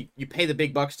you pay the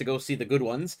big bucks to go see the good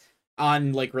ones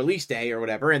on like release day or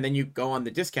whatever, and then you go on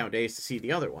the discount days to see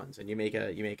the other ones, and you make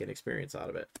an experience out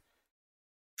of it.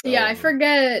 Yeah, So, I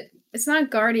forget. It's not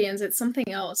Guardians, it's something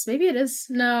else. Maybe it is.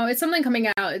 No, it's something coming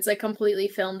out. It's like completely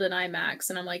filmed in IMAX,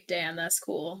 and I'm like, damn, that's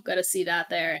cool. Gotta see that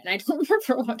there. And I don't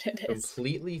remember what it is.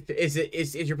 completely, is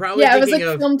you're probably Yeah, it was thinking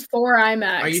like of? filmed for Are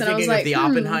IMAX, you and I was thinking of like, the hmm.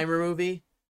 Oppenheimer movie?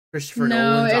 Christopher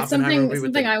No, Nolan's Oppenheimer movie it's with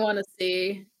something the I want to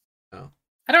see. oh,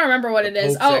 I don't remember what the it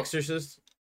is. Pope's Oh, exorcist.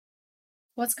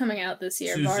 what's coming out this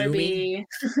year? Suzumi. Barbie.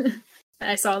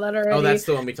 I saw that Oh, that's already.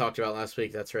 the one we talked about last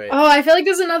week. That's right. Oh, I feel like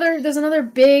there's another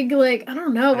big, like, I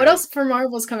don't know. All What right. else for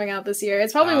Marvel's coming out this year?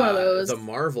 It's probably one of those. The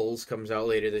Marvels comes out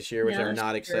later this year, which Yeah, I'm that's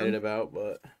not excited true. about,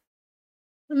 but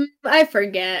I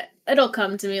forget. It'll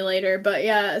come to me later, but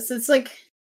yeah, it's like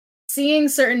seeing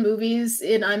certain movies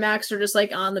in IMAX or just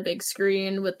like on the big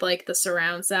screen with like the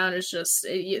surround sound is just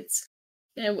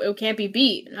it can't be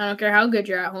beat. I don't care how good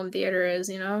your at home theater is,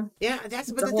 you know? yeah,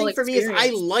 It's but a the whole thing for me is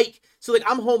experience. like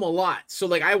I'm home a lot, so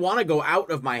like I want to go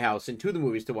out of my house and to the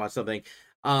movies to watch something.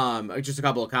 Just a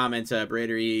couple of comments.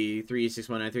 Bradery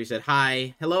 36193 said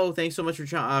hi, hello, thanks so much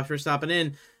for stopping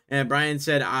in. And Brian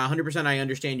said, 100% I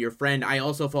understand your friend. I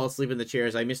also fall asleep in the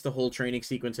chairs. I missed the whole training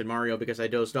sequence in Mario because I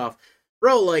dozed off.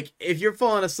 Bro, like, if you're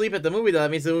falling asleep at the movie, though, that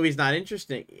means the movie's not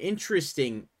interesting.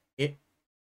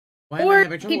 Why am I Or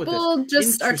having trouble with this? people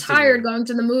just are Interesting tired there. going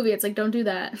to the movie. It's like, don't do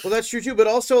that. Well, that's true too, but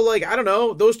also, like, I don't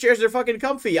know, those chairs are fucking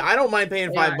comfy. I don't mind paying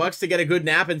They five are. bucks to get a good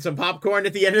nap and some popcorn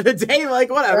at the end of the day. Like,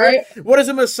 whatever. Right? What does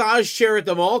a massage chair at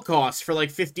the mall cost for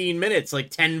like 15 minutes? Like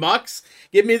 $10?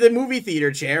 Give me the movie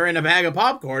theater chair and a bag of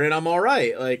popcorn, and I'm all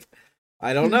right. Like,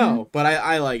 I don't Hmm. know, but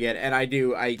I like it, and I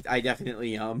do. I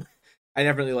definitely I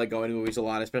definitely like going to movies a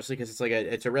lot, especially because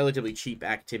it's a relatively cheap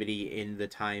activity in the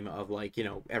time of like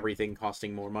everything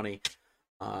costing more money.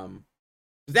 Um,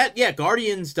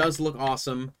 Guardians does look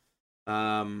awesome.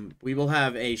 We will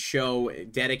have a show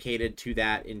dedicated to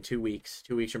that in 2 weeks.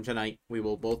 2 weeks from tonight, we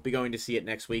will both be going to see it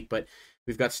next week. But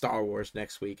we've got Star Wars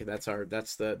next week, and that's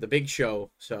the big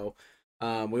show. So,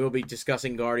 we will be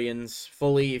discussing Guardians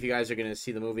fully. If you guys are going to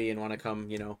see the movie and want to come,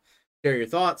 share your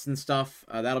thoughts and stuff,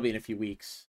 that'll be in a few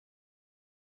weeks.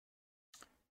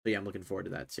 So yeah, I'm looking forward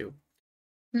to that too.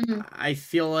 Hmm. I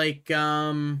feel like what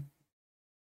am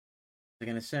I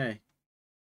gonna say?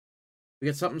 We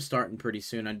got something starting pretty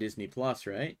soon on Disney Plus,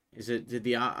 right? Did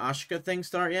the Ashka thing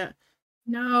start yet?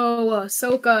 No,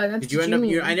 Ahsoka, that's Did you end up? I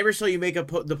June. never saw you make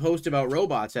the post about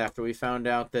robots after we found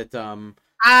out that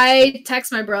I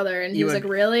text my brother and he was like,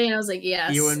 Ewan really? And I was like,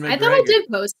 Ewan yes. I thought I McGregor. did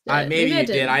post it. Maybe Maybe I you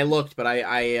did. didn't. I looked, but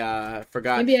I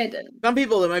forgot. Maybe I didn't. Some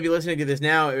people that might be listening to this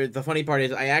now, the funny part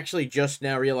is I actually just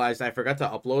now realized I forgot to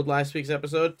upload last week's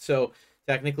episode. So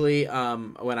technically,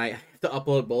 when I have to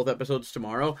upload both episodes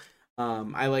tomorrow,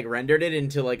 I like rendered it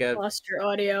into like a Lost your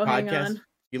audio. Hang podcast. on.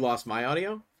 You lost my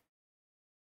audio?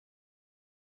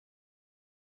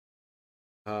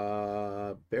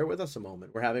 Bear with us a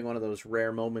moment. We're having one of those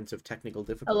rare moments of technical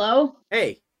difficulty. Hello?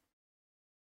 Hey,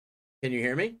 can you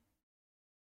hear me?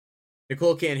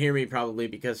 Nicole can't hear me probably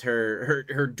because her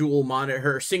dual monitor,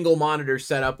 her single monitor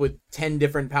setup with 10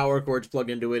 different power cords plugged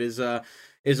into it is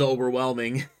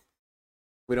overwhelming.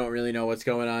 We don't really know what's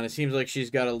going on. It seems like she's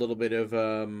got a little bit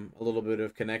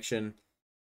of connection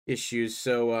issues.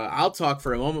 So I'll talk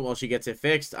for a moment while she gets it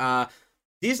fixed.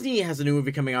 Disney has a new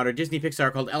movie coming out, or Disney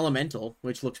Pixar, called Elemental,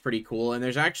 which looks pretty cool. And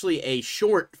there's actually a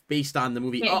short based on the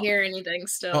movie. Can't hear anything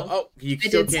still. You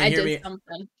still can't I hear did me.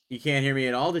 something. You can't hear me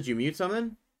at all. Did you mute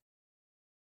something?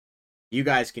 You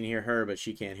guys can hear her, but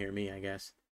she can't hear me, I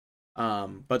guess.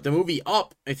 But the movie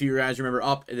Up, if you guys remember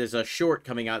Up, there's a short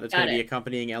coming out that's going to be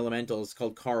accompanying Elementals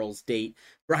called Carl's Date.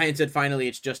 Brian said, finally,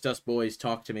 it's just us boys.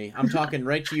 Talk to me. I'm talking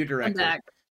right to you directly. I'm back.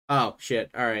 Oh, shit.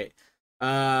 All right.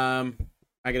 I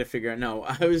got to figure out. No,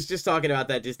 I was just talking about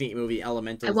that Disney movie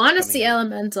Elementals. I want to see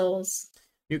Elementals.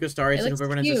 Yuko Starry, I hope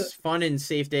everyone has a fun and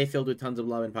safe day filled with tons of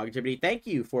love and positivity. Thank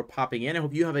you for popping in. I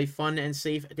hope you have a fun and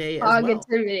safe day as well.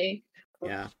 Positivity.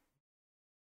 Yeah.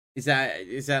 Is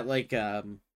that like what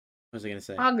was I gonna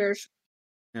say? Poggers.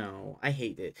 No, I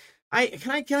hate it.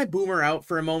 Can I boomer out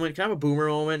for a moment? Can I have a boomer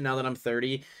moment now that I'm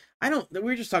 30? We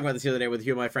were just talking about this the other day with a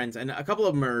few of my friends, and a couple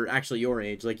of them are actually your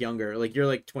age, like younger. Like you're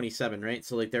like 27, right?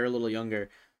 So like they're a little younger.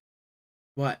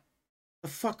 What? The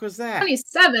fuck was that?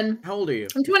 27. How old are you?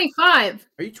 I'm 25.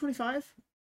 Are you 25?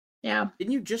 Yeah.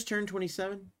 Didn't you just turn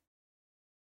 27?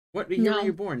 What year were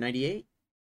you born? 98?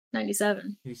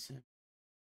 97. 87.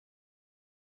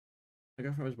 My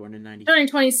girlfriend was born in 90. Turning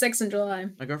 26 in July.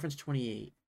 My girlfriend's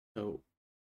 28. So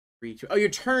 3, 2. Oh, you're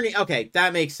turning. Okay,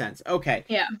 that makes sense. Okay.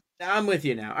 Yeah. I'm with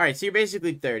you now. All right, so you're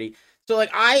basically 30. So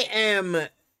like I am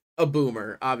a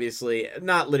boomer, obviously,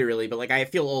 not literally, but like I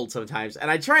feel old sometimes,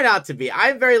 and I try not to be.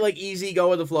 I'm very like easy, go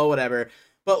with the flow, whatever.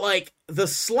 But like the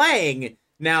slang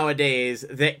nowadays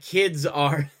that kids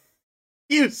are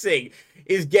using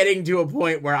is getting to a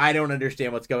point where I don't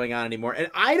understand what's going on anymore.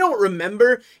 And I don't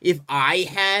remember if I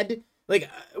had like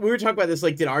we were talking about this,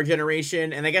 like did our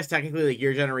generation, and I guess technically like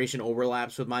your generation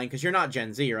overlaps with mine because you're not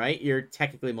Gen Z, right? You're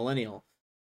technically millennial.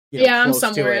 Yeah, I'm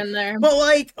somewhere in there. But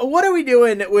like, what are we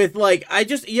doing with like?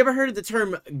 You ever heard of the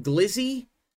term glizzy?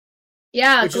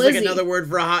 Yeah, which is like another word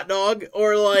for a hot dog.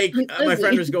 Or like, my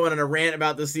friend was going on a rant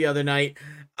about this the other night.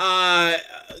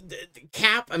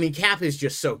 Cap. I mean, cap is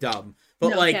just so dumb.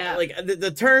 But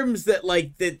the terms that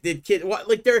like the kid, what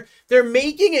like they're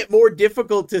making it more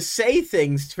difficult to say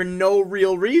things for no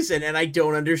real reason, and I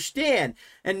don't understand.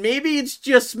 And maybe it's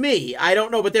just me, I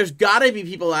don't know, but there's gotta be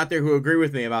people out there who agree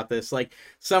with me about this, like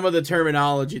some of the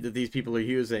terminology that these people are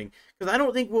using. Because I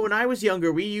don't think when I was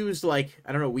younger we used like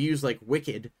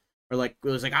wicked, or like it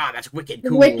was like that's wicked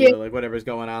cool, or like whatever's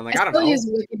going on. Like I don't know. Use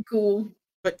wicked cool.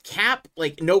 But cap,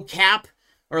 like no cap,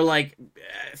 or like.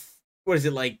 What is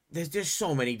it like? There's just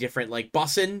so many different like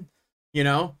bussin', you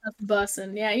know. That's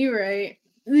bussin'. Yeah, you're right.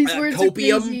 These words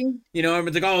copium, are crazy. You know,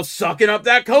 everyone's like, sucking up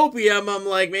that copium. I'm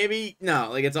like, maybe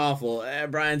no, like it's awful.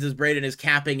 Brian says Braden is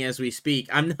capping as we speak.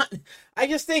 I'm not. I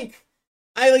just think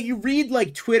you read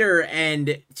like Twitter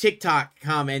and TikTok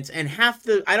comments, and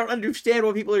I don't understand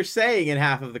what people are saying in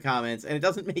half of the comments, and it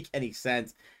doesn't make any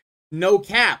sense. No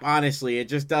cap, honestly, it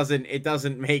just doesn't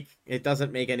make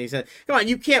any sense. Come on,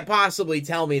 you can't possibly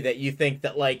tell me that you think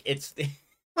that like it's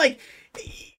like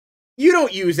you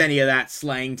don't use any of that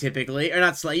slang typically, or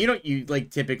not slang. You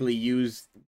don't typically use.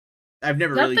 I've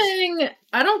never really.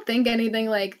 I don't think anything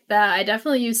like that. I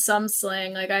definitely use some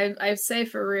slang. Like I say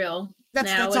for real.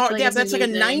 That's all. Yeah, that's like a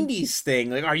 '90s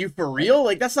thing. Like, are you for real?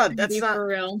 Like that's not for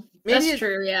real. That's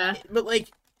true. Yeah. But like,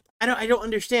 I don't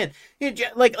understand.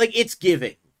 Like it's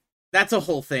giving. That's a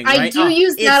whole thing, right? I do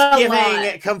use that a lot. It's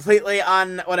giving completely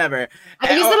on whatever.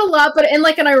 I use it a lot, but in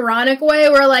like an ironic way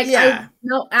where like I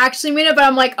don't actually mean it, but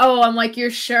I'm like, your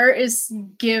shirt is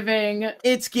giving.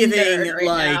 It's giving right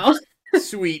like now.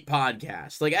 Sweet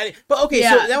podcast. Like, but okay,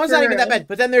 so that one's not even that bad.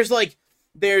 But then there's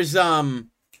I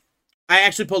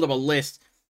actually pulled up a list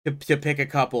to pick a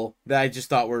couple that I just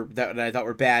thought were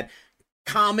bad.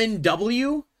 Common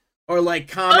W. Or like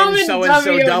common so and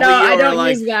so W, no, I don't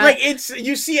like use that. Like it's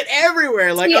you see it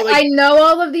everywhere. Like, I know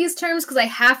all of these terms because I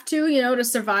have to, to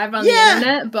survive on the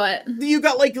internet. But you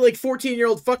got like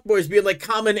 14-year-old fuckboys being like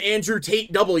common Andrew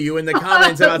Tate W in the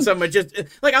comments about someone. Just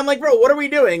like I'm like, bro, what are we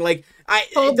doing? Like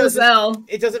it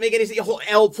doesn't make any sense. Whole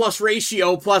L plus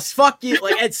ratio plus fuck you.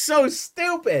 Like it's so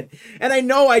stupid. And I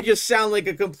know I just sound like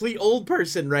a complete old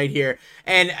person right here.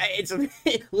 And it's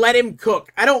let him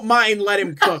cook. I don't mind let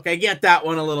him cook. I get that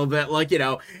one a little bit. Like,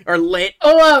 or lit.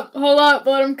 Hold up,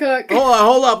 let him cook.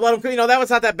 Hold up, let him cook. That one's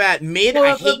not that bad. Mid,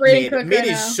 I hate mid. Mid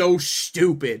is so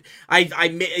stupid.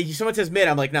 Someone says mid,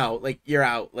 I'm like, no, like you're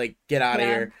out. Like get out of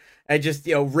here. I just,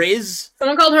 Riz.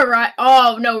 Someone called her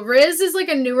Oh no, Riz is like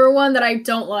a newer one that I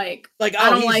don't like. Like,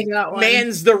 I don't like that one.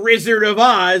 Man's the Wizard of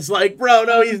Oz. Like, bro,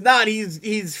 no, he's not.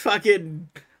 He's fucking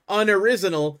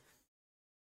unoriginal.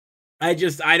 I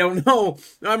don't know.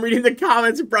 I'm reading the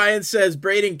comments. Brian says,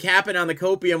 Braden capping on the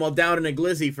copium while down in a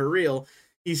glizzy for real.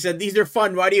 He said, these are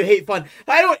fun. Why do you hate fun?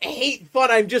 I don't hate fun.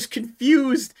 I'm just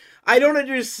confused. I don't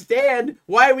understand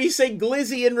why we say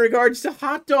glizzy in regards to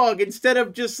hot dog instead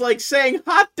of just like saying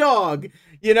hot dog,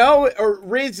 or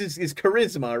Riz is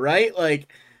charisma, right?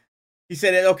 Like he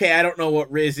said, okay, I don't know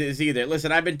what Riz is either.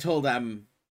 Listen, I've been told I'm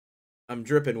I'm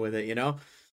dripping with it, you know?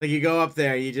 Like you go up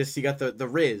there, you got the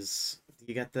Riz.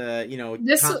 You got the,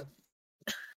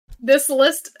 This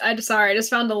list, I just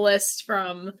found a list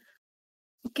from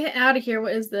get out of here.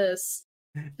 What is this?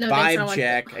 No, thanks, I don't Vibe want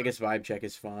check. to. I guess vibe check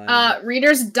is fine.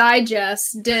 Reader's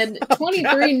Digest did Oh 23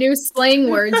 god. new slang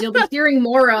words you'll be hearing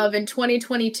more of in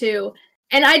 2022.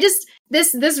 And I just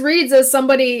this reads as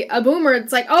somebody a boomer.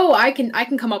 It's like, oh, I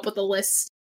can come up with a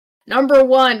list. Number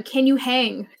 1, can you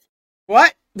hang?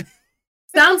 What?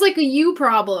 Sounds like a you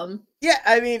problem. Yeah,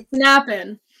 I mean,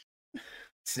 Snapping.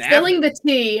 Spilling the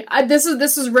tea. This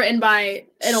was written by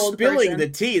an old person. Spilling the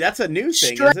tea. That's a new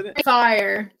thing, Straight isn't it?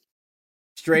 fire.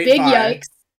 Straight Big fire. yikes.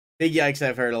 Big yikes.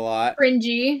 I've heard a lot.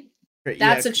 Cringy.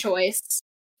 That's a choice.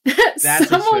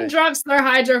 Someone drops their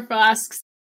hydro flasks.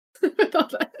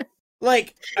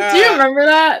 Like, do you remember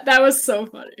that? That was so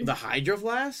funny. The hydro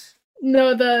flask?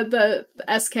 No, the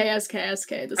SK.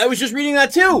 I was just reading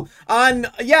that too. On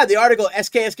the article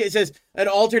SK says an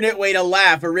alternate way to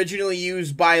laugh, originally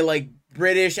used by like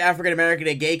British, African American,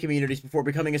 and gay communities before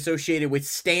becoming associated with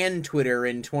Stan Twitter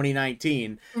in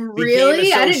 2019.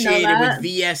 Really? I didn't know that. With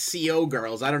VSCO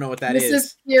girls. I don't know what that is. This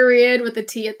is period with a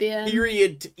T at the end.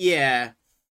 Period. Yeah.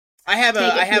 I have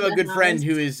a good friend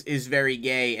who is very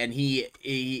gay, and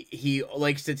he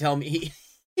likes to tell me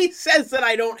he says that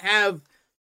I don't have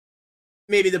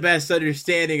maybe the best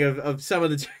understanding of some of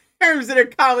the terms that are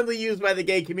commonly used by the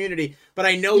gay community, but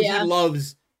I know he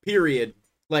loves period,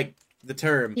 like the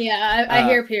term. Yeah, I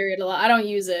hear period a lot. I don't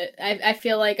use it. I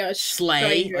feel like a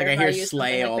slay. Like I hear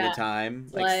slay all the time.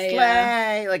 Slay, like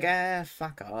slay. Like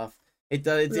fuck off.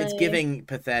 It's giving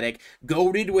pathetic.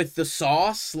 Goated with the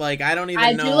sauce. Like I don't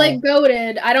even know. I do like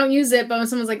goated. I don't use it, but when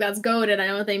someone's like that's goated, I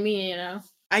know what they mean. You know.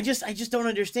 I just don't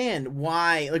understand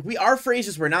why. Like our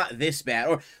phrases were not this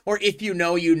bad, or if you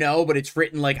know, but it's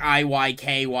written like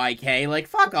IYKYK. Like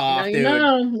fuck off, dude.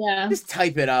 Yeah. Just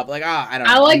type it up. Like I don't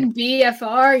know. I like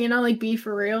BFR. You know, like be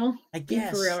for real. I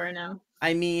guess be for real right now.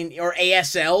 I mean, or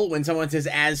ASL when someone says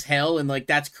as hell and like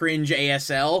that's cringe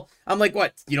ASL. I'm like,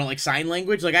 what? You don't like sign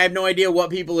language? Like I have no idea what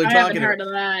people are talking about. Heard of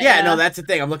that, yeah, no, that's the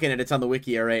thing. I'm looking at it's on the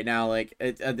wiki right now. Like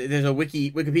there's a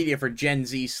Wikipedia for Gen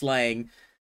Z slang.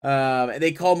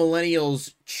 They call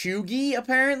millennials chuggy,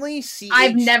 apparently.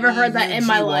 I've never heard that in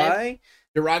my life.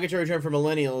 Derogatory term for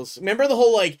millennials. Remember the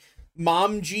whole, like,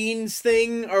 mom jeans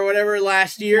thing or whatever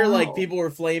last year? No. Like, people were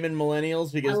flaming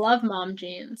millennials because... I love mom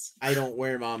jeans. I don't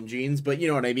wear mom jeans, but you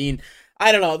know what I mean.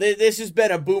 I don't know. This has been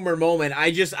a boomer moment.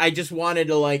 I just wanted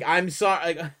to, like, I'm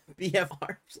sorry. Like,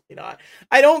 BFR, absolutely not.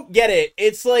 I don't get it.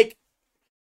 It's like...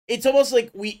 It's almost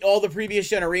like all the previous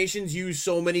generations use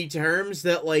so many terms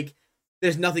that, like,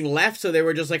 there's nothing left, so they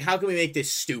were just like, how can we make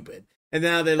this stupid? And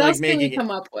now they're like making it. What can we come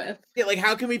up with? Yeah, like,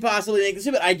 how can we possibly make this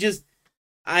stupid?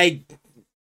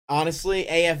 Honestly,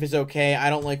 AF is okay. I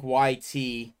don't like YT.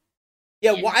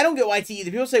 Yeah, I don't get YT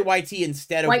either. People say YT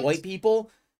instead of white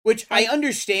people, which I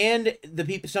understand the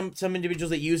people, some individuals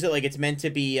that use it, like it's meant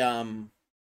to be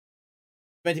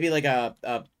like a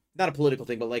not a political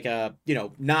thing, but like a,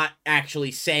 not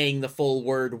actually saying the full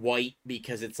word white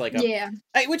because it's like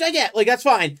which I get, like that's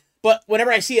fine. But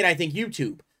whenever I see it, I think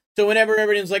YouTube. So whenever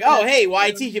everyone's like, "Oh, hey,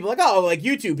 YT," people like, "Oh, like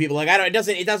YouTube people." Like, I don't.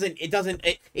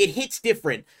 It hits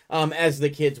different, as the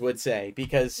kids would say,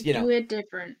 because it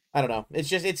different. I don't know. It's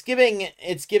just it's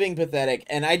giving pathetic,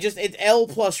 and it's L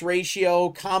plus ratio,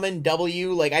 common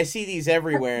W. Like I see these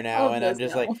everywhere now, and I'm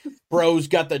just like, bro's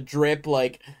got the drip,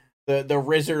 like the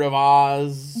Wizard of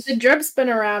Oz. The drip's been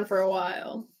around for a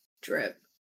while. Drip.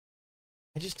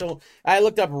 I just don't. I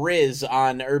looked up Riz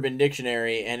on Urban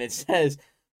Dictionary, and it says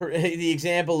the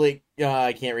example. Like,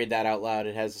 I can't read that out loud.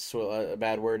 It has a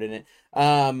bad word in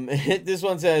it. This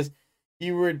one says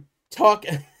you were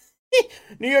talking.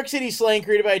 New York City slang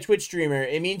created by a Twitch streamer.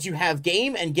 It means you have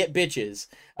game and get bitches.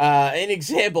 An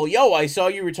example. Yo, I saw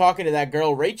you were talking to that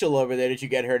girl Rachel over there. Did you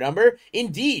get her number?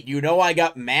 Indeed. I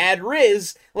got mad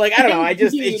Riz. Like I don't know.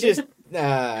 It's just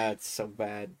it's so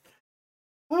bad.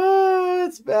 Oh,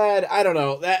 it's bad. I don't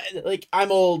know. That like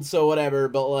I'm old, so whatever,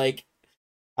 but like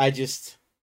I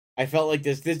felt like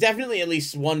there's definitely at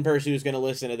least one person who's gonna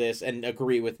listen to this and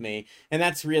agree with me. And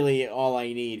that's really all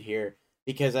I need here.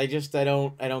 Because I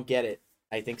don't get it.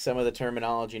 I think some of the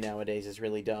terminology nowadays is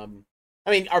really dumb.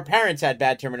 I mean, our parents had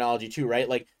bad terminology too, right?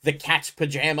 Like the cat's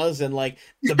pajamas and like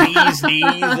the bee's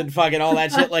knees and fucking all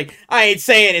that shit. Like I ain't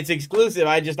saying it's exclusive.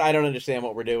 I don't understand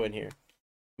what we're doing here.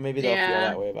 Maybe they'll feel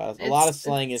that way about us. A lot of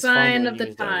slang is fun when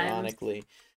used ironically.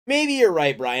 Maybe you're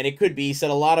right, Brian. It could be said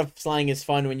a lot of slang is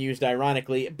fun when used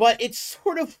ironically, but it's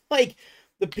sort of like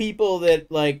the people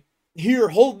that like, here,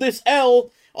 hold this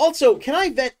L. Also, can I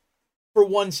vet for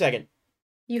 1 second?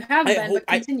 You have I been, hope but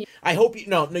continue. I hope you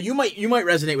no you might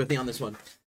resonate with me on this one.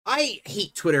 I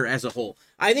hate Twitter as a whole.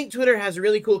 I think Twitter has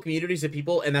really cool communities of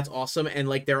people, and that's awesome. And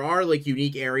like there are like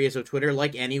unique areas of Twitter,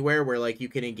 like anywhere, where like you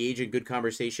can engage in good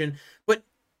conversation. But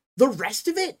the rest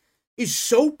of it is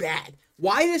so bad.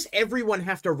 Why does everyone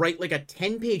have to write like a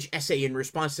 10-page essay in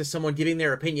response to someone giving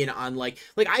their opinion on like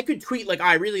I could tweet like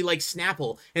I really like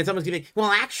Snapple, and someone's giving,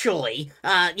 well actually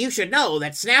you should know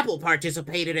that Snapple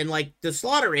participated in like the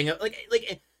slaughtering of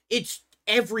like it's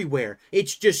everywhere.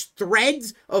 It's just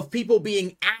threads of people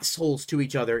being assholes to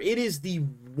each other. It is the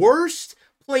worst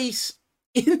place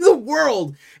in the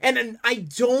world, and I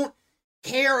don't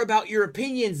care about your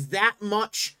opinions that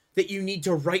much that you need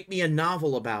to write me a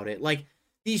novel about it. Like,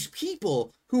 these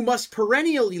people who must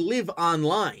perennially live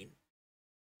online,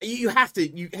 you have to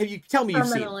you tell me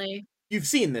you've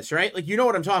seen this, right? Like, you know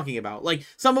what I'm talking about. Like,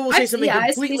 someone will say something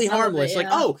completely harmless, like,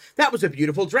 oh, that was a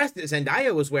beautiful dress that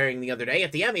Zendaya was wearing the other day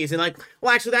at the Emmys, and like,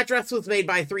 well, actually, that dress was made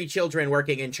by 3 children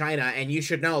working in China, and you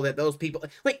should know that those people,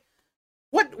 like,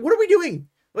 what are we doing?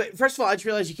 First of all, I just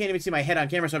realized you can't even see my head on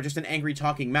camera, so I'm just an angry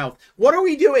talking mouth. What are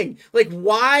we doing? Like,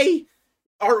 why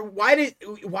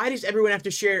does everyone have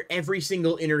to share every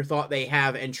single inner thought they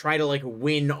have and try to like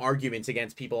win arguments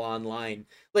against people online?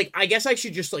 Like, I guess I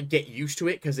should just like get used to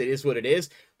it because it is what it is.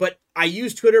 But I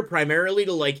use Twitter primarily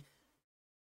to like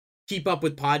keep up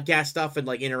with podcast stuff and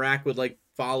like interact with like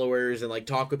followers and like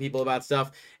talk with people about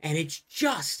stuff. And it's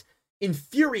just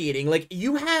infuriating. Like,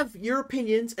 you have your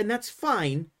opinions and that's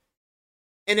fine.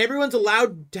 And everyone's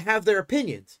allowed to have their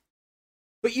opinions.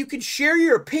 But you can share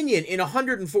your opinion in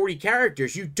 140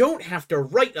 characters. You don't have to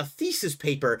write a thesis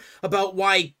paper about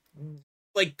why,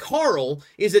 like, Carl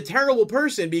is a terrible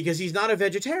person because he's not a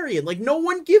vegetarian. Like, no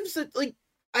one gives it. Like,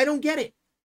 I don't get it.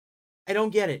 I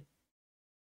don't get it.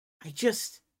 I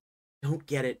just don't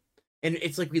get it. And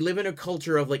it's like we live in a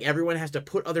culture of, like, everyone has to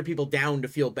put other people down to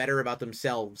feel better about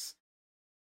themselves.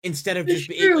 Instead of just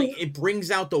it brings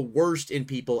out the worst in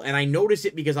people. And I notice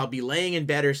it because I'll be laying in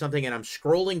bed or something and I'm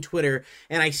scrolling Twitter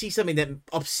and I see something that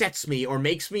upsets me or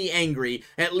makes me angry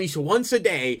at least once a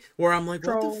day, where I'm like,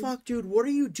 what the fuck, dude? What are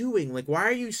you doing? Like, why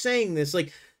are you saying this?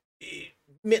 Like,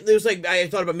 there's like, I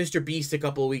thought about Mr. Beast a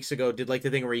couple of weeks ago, did like the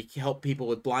thing where he helped people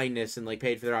with blindness and like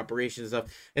paid for their operations and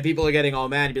stuff, and people are getting all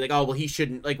mad and be like, oh, well, he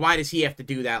shouldn't, like, why does he have to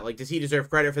do that? Like, does he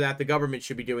deserve credit for that? The government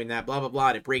should be doing that, blah blah blah.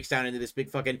 And it breaks down into this big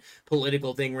fucking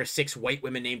political thing where 6 white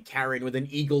women named Karen with an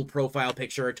eagle profile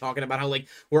picture are talking about how like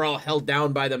we're all held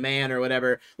down by the man or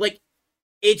whatever. Like,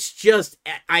 it's just,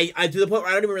 I to the point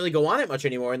where I don't even really go on it much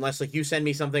anymore unless like you send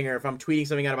me something or if I'm tweeting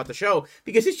something out about the show,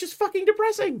 because it's just fucking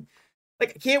depressing.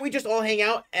 Like, can't we just all hang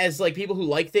out as, like, people who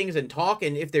like things and talk,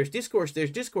 and if there's discourse,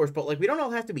 but, like, we don't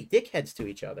all have to be dickheads to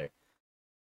each other.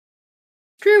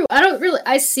 True.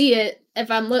 I see it if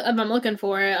I'm looking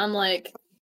for it. I'm like,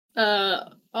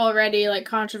 already, like,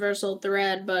 controversial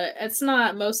thread, but it's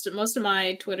not, most of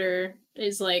my Twitter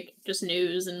is, like, just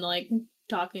news and, like,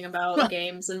 talking about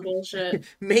games and bullshit.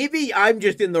 Maybe I'm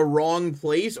just in the wrong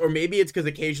place, or maybe it's because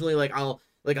occasionally, like,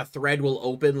 like a thread will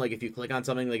open, like if you click on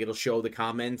something, like it'll show the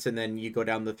comments and then you go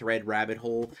down the thread rabbit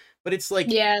hole. But it's like,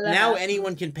 now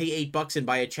anyone can pay $8 and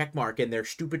buy a check mark and their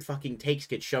stupid fucking takes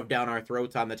get shoved down our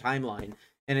throats on the timeline.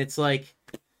 And it's like,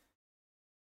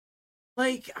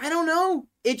 I don't know.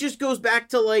 It just goes back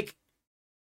to like,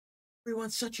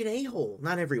 everyone's such an a-hole.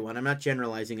 Not everyone. I'm not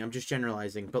generalizing. I'm just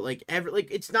generalizing. But like,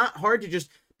 it's not hard to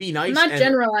just be nice. I'm not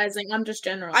generalizing. I'm just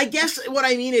generalizing. I guess what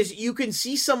I mean is you can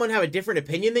see someone have a different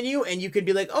opinion than you, and you can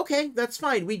be like, okay, that's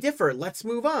fine. We differ. Let's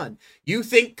move on. You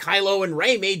think Kylo and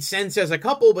Rey made sense as a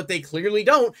couple, but they clearly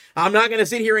don't. I'm not going to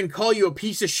sit here and call you a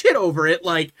piece of shit over it.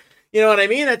 Like, you know what I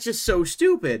mean? That's just so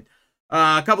stupid.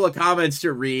 A couple of comments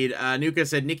to read. Nuka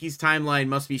said, Nikki's timeline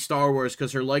must be Star Wars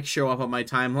because her likes show up on my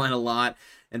timeline a lot.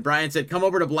 And Brian said, come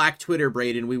over to Black Twitter,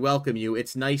 Braden. We welcome you.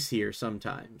 It's nice here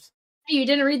sometimes. You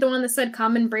didn't read the one that said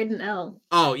Common Braden L.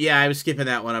 Oh, yeah, I was skipping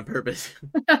that one on purpose.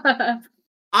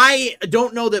 I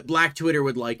don't know that Black Twitter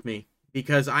would like me,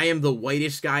 because I am the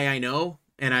whitest guy I know,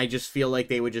 and I just feel like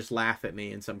they would just laugh at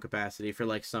me in some capacity for,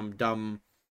 like, some dumb...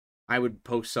 I would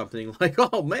post something like,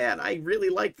 oh, man, I really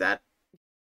like that.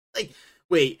 Like,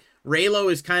 wait...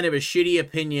 Raylo is kind of a shitty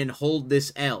opinion. Hold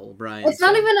this L, Brian. It's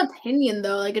not even opinion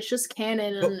though. Like, it's just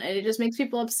canon, and it just makes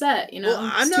people upset. You know,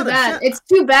 well, it's too bad. It's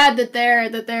too bad that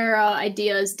their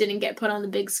ideas didn't get put on the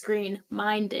big screen.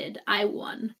 Mine did. I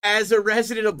won. As a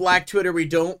resident of Black Twitter, we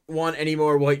don't want any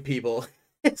more white people.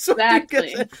 So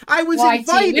exactly. I was YT.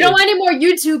 invited. We don't want any more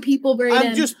YouTube people, Braden.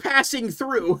 I'm just passing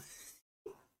through.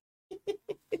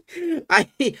 I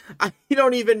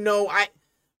don't even know.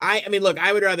 I mean, look,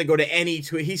 I would rather go to any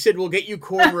tweet. He said, we'll get you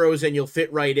cornrows and you'll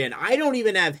fit right in. I don't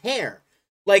even have hair.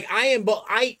 Like, I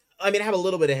mean, I have a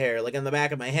little bit of hair, like, on the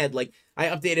back of my head. Like, I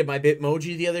updated my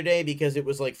Bitmoji the other day because it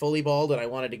was, like, fully bald, and I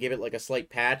wanted to give it, like, a slight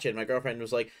patch, and my girlfriend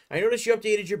was like, I noticed you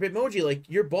updated your Bitmoji, like,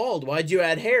 you're bald, why'd you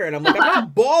add hair? And I'm like,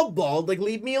 I'm not bald, like,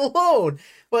 leave me alone.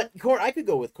 But, I could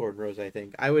go with cornrows, I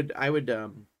think. I would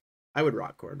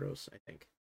rock cornrows, I think.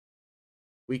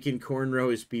 We can cornrow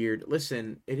his beard.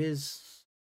 Listen, it is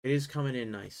coming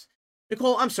in nice.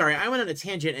 Nicole, I'm sorry, I went on a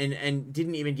tangent and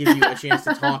didn't even give you a chance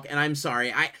to talk, and I'm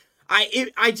sorry.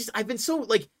 I've been so,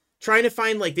 like, trying to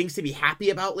find, like, things to be happy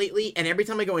about lately, and every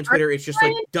time I go on Twitter, it's just,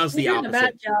 like, does the opposite.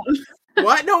 Bad job.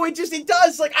 What? No, it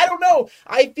does. Like, I don't know.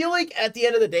 I feel like at the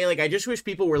end of the day, like, I just wish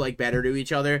people were, like, better to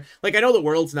each other. Like, I know the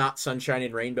world's not sunshine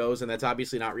and rainbows, and that's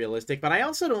obviously not realistic, but I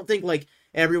also don't think, like,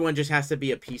 everyone just has to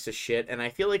be a piece of shit. And I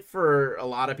feel like for a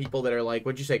lot of people that are, like,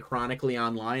 what'd you say, chronically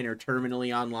online or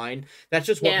terminally online, that's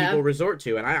just what people resort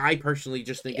to. And I personally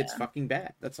just think it's fucking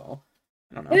bad. That's all.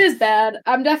 I don't know. It is bad.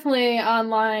 I'm definitely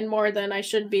online more than I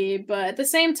should be, but at the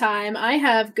same time, I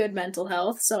have good mental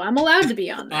health, so I'm allowed to be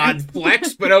on there. Odd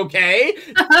flex, but okay.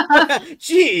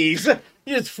 Jeez.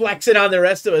 You're just flexing on the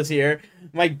rest of us here.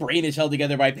 My brain is held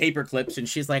together by paper clips, and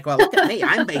she's like, well, look at me.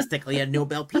 I'm basically a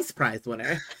Nobel Peace Prize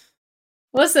winner.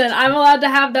 Listen, I'm allowed to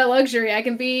have that luxury. I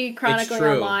can be chronically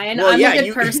online. Well, I'm a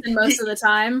good person most of the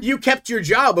time. You kept your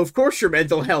job. Of course your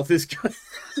mental health is good.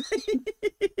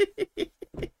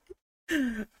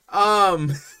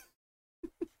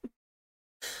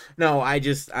 No,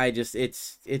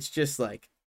 it's just like,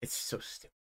 it's so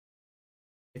stupid.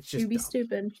 It's just be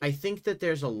stupid. I think that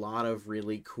there's a lot of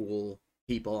really cool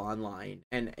people online,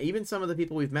 and even some of the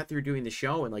people we've met through doing the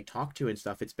show and, like, talked to and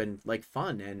stuff, it's been, like,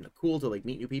 fun and cool to, like,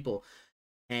 meet new people.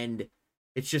 And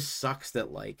it just sucks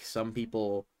that, like, some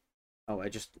people... Oh,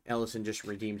 Ellison just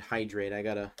redeemed Hydrate. I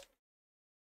gotta...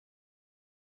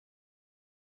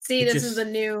 See, this is the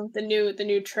new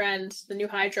trend, the new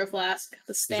Hydro Flask,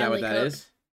 the Stanley Is that what that is?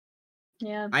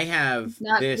 Yeah. I have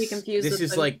this. This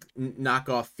is like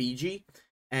knockoff Fiji,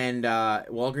 and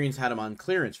Walgreens had them on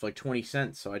clearance for like 20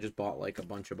 cents, so I just bought like a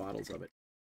bunch of bottles of it.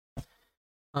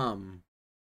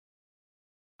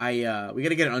 We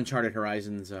gotta get an Uncharted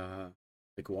Horizons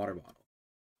like water bottle.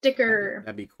 Sticker.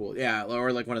 That'd be cool. Yeah,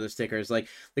 or like one of the stickers. Like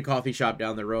the coffee shop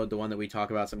down the road, the one that we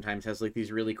talk about sometimes, has like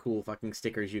these really cool fucking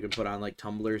stickers you can put on like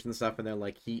tumblers and stuff, and they're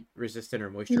like heat resistant or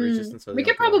moisture resistant. So we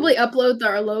could probably upload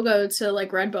our logo to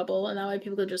like Redbubble, and that way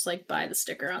people could just like buy the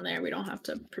sticker on there. We don't have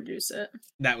to produce it.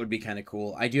 That would be kind of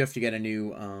cool. I do have to get a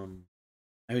new.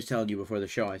 I was telling you before the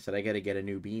show, I said I got to get a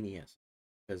new beanie,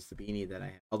 because the beanie that I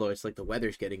have, although it's like the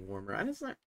weather's getting warmer, and it's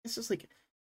not. It's just like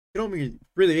they don't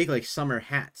really make like summer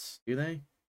hats, do they?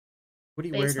 What do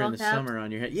you wear during the summer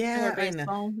on your head? Yeah, I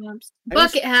know.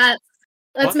 Bucket hats.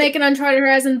 Let's make an Uncharted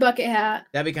Horizon bucket hat.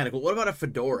 That'd be kind of cool. What about a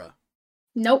fedora?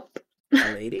 Nope.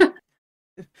 A lady?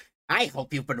 I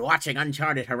hope you've been watching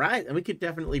Uncharted Horizon. We could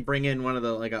definitely bring in one of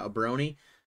the, like, a brony.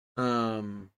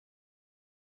 No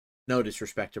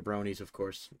disrespect to bronies, of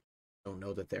course. Don't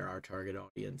know that they're our target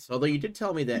audience. Although you did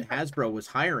tell me that Hasbro was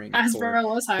hiring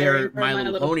their My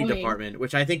Little Pony department,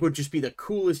 which I think would just be the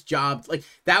coolest job. Like,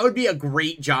 that would be a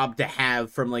great job to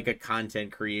have from, like, a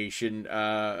content creation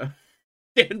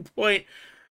standpoint.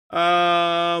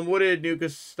 What did Nuka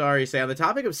Starry say? On the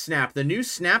topic of Snap, the new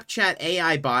Snapchat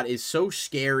AI bot is so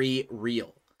scary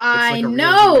real. I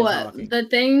know! The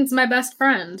thing's my best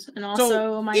friend, and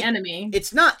also my enemy.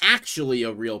 It's not actually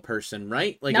a real person,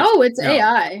 right? Like, no, it's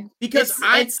AI. Because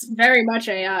it's very much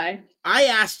AI. I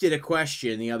asked it a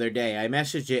question the other day. I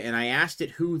messaged it, and I asked it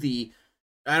who the...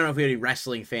 I don't know if we have any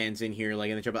wrestling fans in here,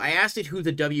 like, in the show, but I asked it who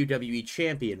the WWE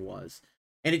champion was.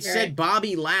 And it said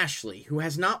Bobby Lashley, who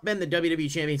has not been the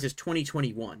WWE champion since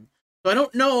 2021. So I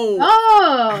don't know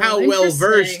how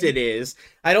well-versed it is.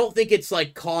 I don't think it's,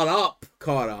 like, caught up.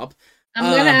 I'm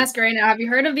going to ask right now, have you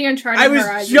heard of the Uncharted Horizons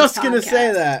I was just going to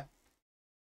say that.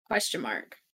 Question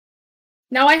mark.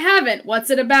 No, I haven't. What's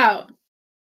it about?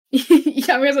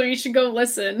 You should go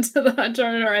listen to the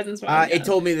Uncharted Horizons podcast. It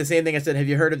told me the same thing. I said, have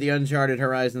you heard of the Uncharted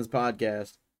Horizons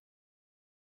podcast?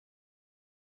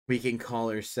 We can call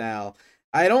her Sal.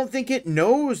 I don't think it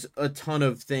knows a ton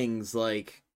of things.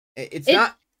 Like, it's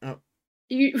not... Oh.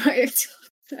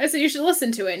 I said you should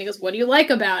listen to it, and he goes, "What do you like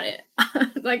about it?"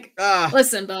 Like,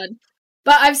 listen, bud.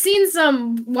 But I've seen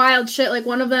some wild shit. Like,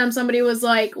 one of them, somebody was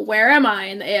like, "Where am I?"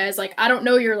 And the AI is like, "I don't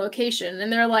know your location."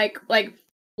 And they're like,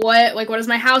 "What? Like, what is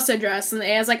my house address?" And the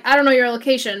AI is like, "I don't know your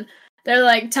location." They're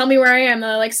like, "Tell me where I am." And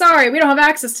they're like, "Sorry, we don't have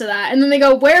access to that." And then they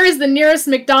go, "Where is the nearest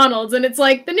McDonald's?" And it's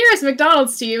like, the nearest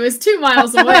McDonald's to you is 2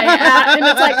 miles away. And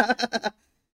it's like,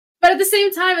 But at the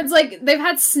same time, it's like they've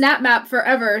had Snap Map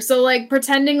forever. So like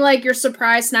pretending like your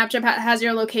surprise Snapchat has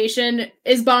your location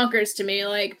is bonkers to me.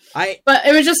 Like, but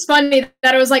it was just funny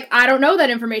that it was like, I don't know that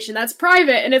information. That's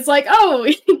private. And it's like,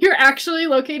 oh, you're actually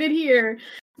located here.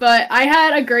 But I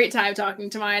had a great time talking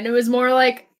to mine. It was more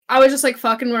like I was just like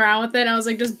fucking around with it. And I was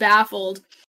like just baffled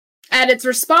at its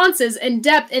responses and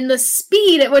depth and the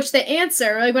speed at which they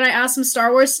answer. Like when I asked them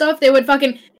Star Wars stuff, they would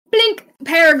fucking blink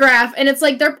paragraph, and it's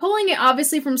like they're pulling it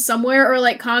obviously from somewhere or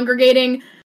like congregating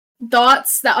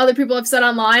thoughts that other people have said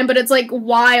online, but it's like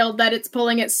wild that it's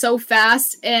pulling it so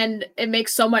fast and it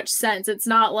makes so much sense. It's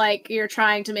not like you're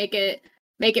trying to make it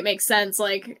make sense.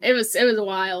 Like it was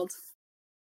wild.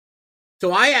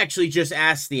 So I actually just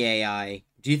asked the AI,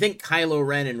 do you think Kylo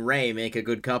Ren and Rey make a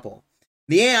good couple?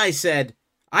 The AI said,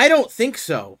 I don't think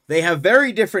so. They have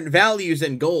very different values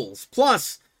and goals.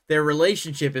 Plus, their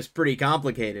relationship is pretty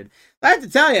complicated. I have to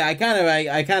tell you, I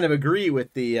kind of agree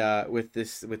with the with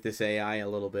this AI a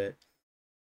little bit.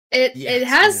 It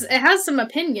has some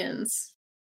opinions.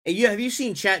 Have you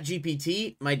seen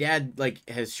ChatGPT? My dad like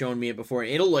has shown me it before.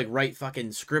 It'll like write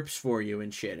fucking scripts for you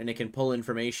and shit, and it can pull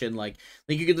information like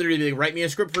you could literally be like, write me a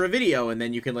script for a video, and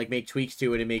then you can like make tweaks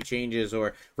to it and make changes,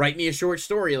 or write me a short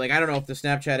story. Like I don't know if the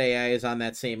Snapchat AI is on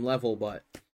that same level, but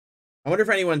I wonder if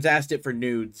anyone's asked it for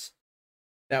nudes.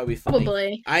 That would be funny.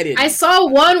 Probably. I didn't. I saw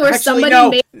one where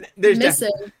somebody made it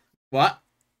submissive. What?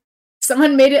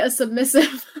 Someone made it a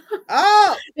submissive.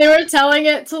 Oh! They were telling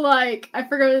it to, like, I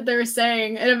forget what they were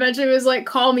saying, and eventually it was like,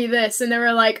 call me this, and they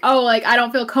were like, oh, like, I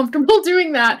don't feel comfortable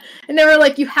doing that. And they were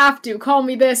like, you have to, call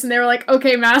me this, and they were like,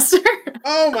 okay, master.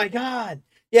 Oh my god.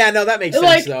 Yeah, no, that makes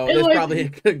sense, though. There's probably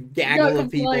a gaggle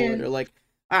of people that are like,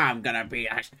 I'm gonna be...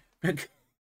 It's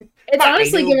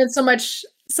honestly given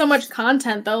so much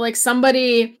content, though. Like,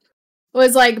 somebody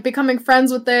was like becoming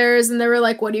friends with theirs, and they were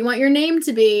like, what do you want your name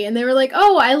to be? And they were like,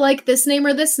 oh, I like this name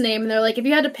or this name. And they're like, if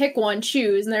you had to pick one,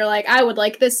 choose. And they're like, I would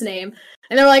like this name.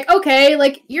 And they're like, okay,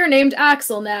 like, you're named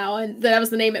Axel now. And that was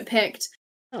the name it picked.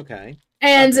 Okay.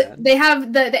 And they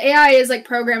have the AI is like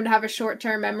programmed to have a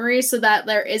short-term memory so that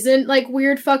there isn't like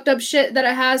weird fucked up shit that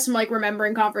it has from like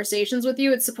remembering conversations with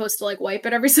you. It's supposed to like wipe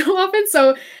it every so often.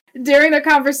 So during the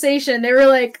conversation,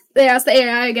 they asked the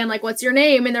AI again, like, what's your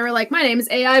name? And they were like, my name is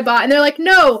AI bot. And they're like,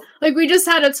 no, like, we just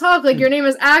had a talk. Like, your name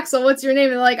is Axel. What's your name?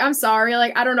 And they're like, I'm sorry.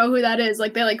 Like, I don't know who that is.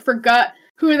 Like, they like forgot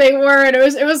who they were. And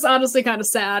it was honestly kind of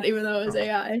sad, even though it was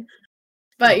AI.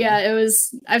 But yeah,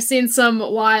 I've seen some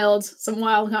wild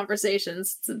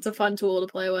conversations. It's a fun tool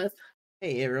to play with.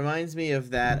 Hey, it reminds me of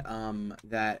that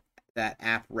that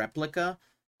app Replica,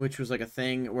 which was like a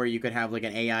thing where you could have like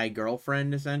an AI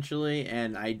girlfriend essentially,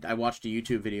 and I watched a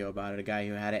YouTube video about it, a guy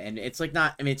who had it, and it's like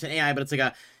not, I mean, it's an AI, but it's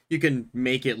like you can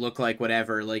make it look like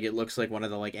whatever, like it looks like one of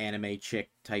the like anime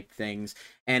chick type things,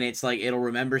 and it's like it'll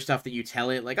remember stuff that you tell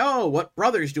it, like, oh, what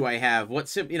brothers do I have? I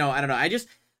don't know,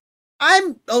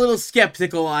 I'm a little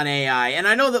skeptical on AI, and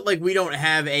I know that, like, we don't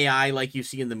have AI like you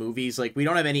see in the movies. Like, we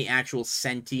don't have any actual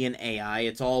sentient AI.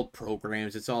 It's all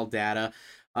programs. It's all data.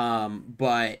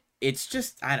 But it's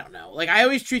just, I don't know. Like, I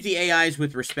always treat the AIs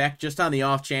with respect, just on the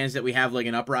off chance that we have, like,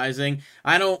 an uprising.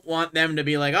 I don't want them to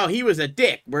be like, oh, he was a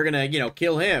dick. We're gonna,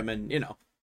 kill him, and,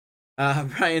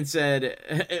 Brian said,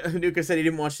 Nuka said he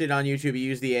didn't watch it on YouTube. He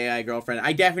used the AI girlfriend.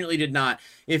 I definitely did not.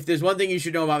 If there's one thing you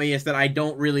should know about me, is that I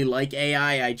don't really like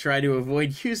AI. I try to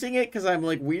avoid using it because I'm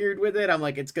like weird with it. I'm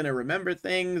like, it's going to remember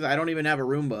things. I don't even have a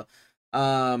Roomba.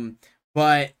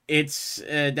 But it's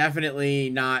definitely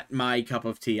not my cup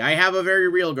of tea. I have a very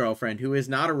real girlfriend who is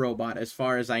not a robot as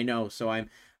far as I know. So I'm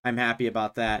happy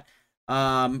about that.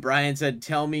 Brian said,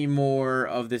 tell me more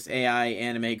of this AI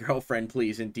anime girlfriend,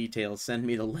 please, in details. Send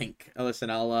me the link. Listen,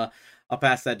 I'll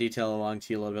pass that detail along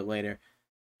to you a little bit later.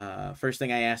 First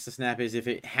thing I asked the Snap is if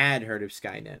it had heard of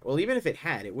Skynet. Well, even if it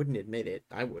had, it wouldn't admit it.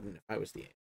 I wouldn't if I was the AI,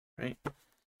 right?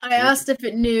 I asked if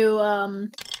it knew,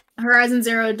 Horizon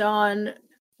Zero Dawn,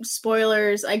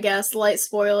 spoilers, I guess, light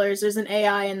spoilers, there's an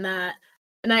AI in that.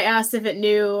 And I asked if it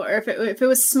knew, or if it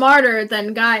was smarter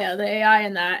than Gaia, the AI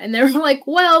in that, and they were like,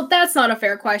 "Well, that's not a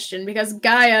fair question because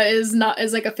Gaia is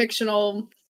like a fictional,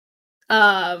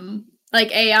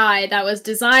 like AI that was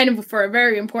designed for a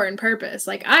very important purpose.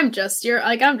 Like I'm just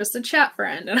a chat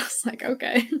friend." And I was like,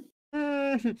 "Okay."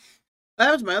 That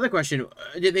was my other question.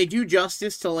 Did they do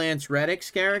justice to Lance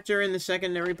Reddick's character in the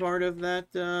secondary part of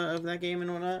that game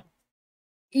and whatnot?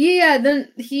 Yeah,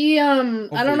 then he, I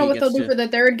don't know what they'll do for the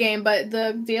third game, but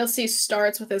the DLC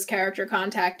starts with his character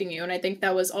contacting you, and I think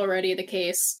that was already the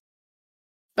case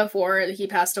before he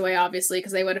passed away, obviously,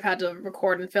 because they would have had to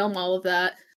record and film all of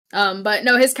that. But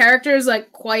no, his character is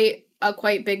like quite a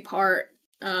big part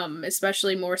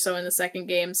especially more so in the second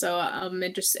game. So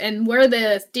it just, and where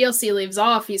the DLC leaves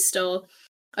off, he's still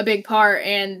a big part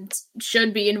and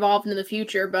should be involved in the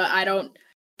future. But I don't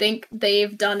think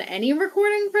they've done any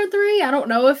recording for 3. I don't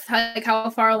know if like how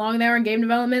far along they are in game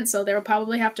development, so they'll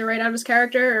probably have to write out his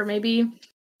character, or maybe,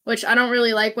 which I don't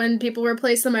really like when people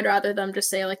replace them. I'd rather them just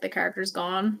say like the character's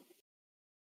gone,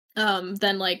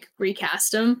 than like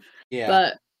recast him. Yeah.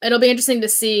 But it'll be interesting to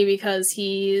see because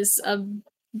he's a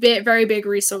very big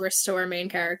resource to our main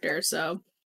character. So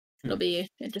it'll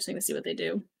be interesting to see what they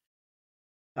do.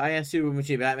 I asked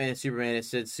Supermuchi, Batman and Superman. It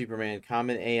said Superman.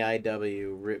 Common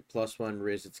AIW +1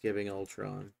 Riz. It's giving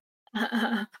Ultron.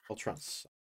 Ultron.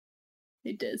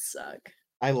 It did suck.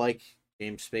 I like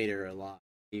James Spader a lot.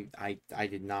 I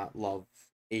did not love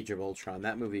Age of Ultron.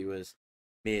 That movie was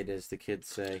mid, as the kids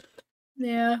say.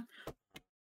 Yeah.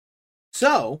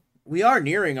 So we are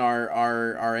nearing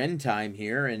our end time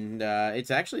here, and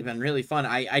it's actually been really fun.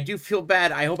 I do feel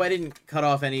bad. I hope I didn't cut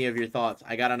off any of your thoughts.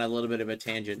 I got on a little bit of a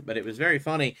tangent, but it was very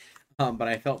funny. But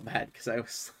I felt bad because I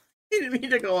didn't mean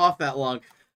to go off that long.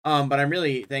 But I'm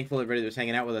really thankful everybody that was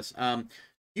hanging out with us.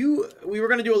 We were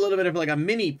going to do a little bit of like a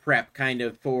mini prep kind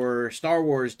of for Star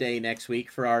Wars Day next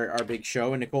week for our big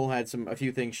show, and Nicole had a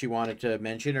few things she wanted to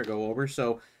mention or go over.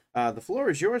 So the floor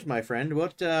is yours, my friend.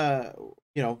 What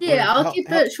I'll keep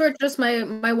it short. Just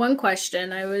my one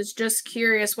question. I was just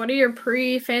curious. What are your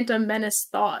pre-Phantom Menace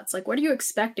thoughts? Like, what are you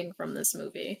expecting from this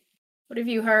movie? What have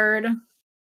you heard?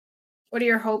 What are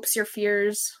your hopes, your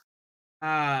fears?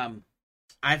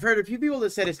 I've heard a few people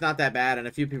that said it's not that bad, and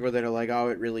a few people that are like, "Oh,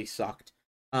 it really sucked."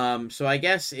 So I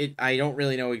guess I don't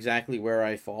really know exactly where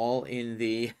I fall in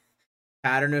the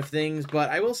pattern of things, but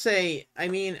I will say, I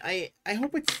mean, I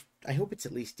hope it's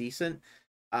at least decent.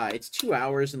 It's 2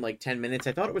 hours and like 10 minutes.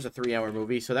 I thought it was a 3-hour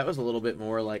movie, so that was a little bit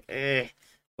more like,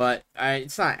 but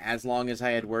it's not as long as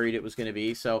I had worried it was going to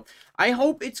be. So I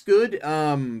hope it's good.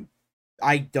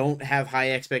 I don't have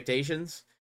high expectations.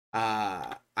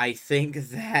 I think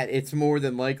that it's more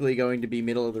than likely going to be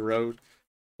middle of the road,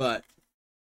 but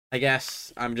I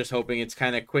guess I'm just hoping it's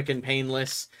kind of quick and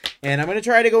painless, and I'm going to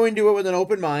try to go into it with an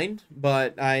open mind,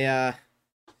 but I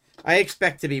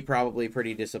expect to be probably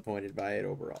pretty disappointed by it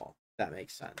overall. If that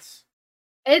makes sense.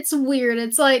 It's weird.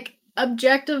 It's like,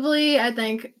 objectively, I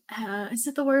think, is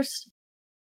it the worst?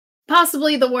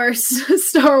 Possibly the worst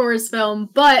Star Wars film,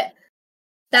 but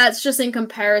that's just in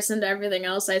comparison to everything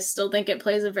else. I still think it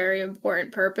plays a very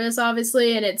important purpose,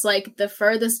 obviously, and it's like the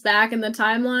furthest back in the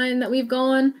timeline that we've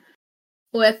gone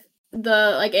with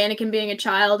the like Anakin being a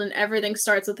child, and everything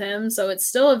starts with him. So it's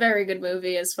still a very good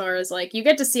movie as far as like you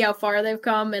get to see how far they've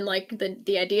come and like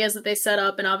the ideas that they set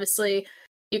up, and obviously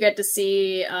you get to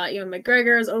see Ewan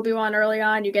McGregor as Obi-Wan early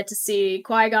on. You get to see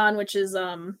Qui-Gon, which is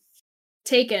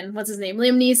Taken. What's his name?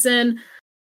 Liam Neeson.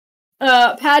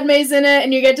 Padme's in it,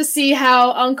 and you get to see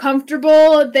how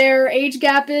uncomfortable their age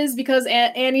gap is because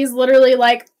Annie's literally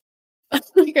like a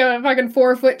fucking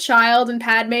 4-foot child, and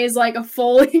Padme's like a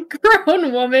fully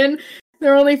grown woman.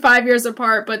 They're only 5 years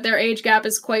apart, but their age gap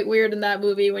is quite weird in that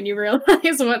movie when you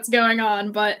realize what's going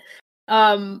on. But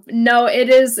no, it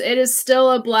is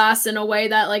still a blast in a way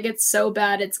that like it's so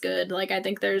bad it's good. Like I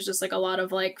think there's just like a lot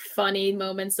of like funny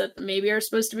moments that maybe are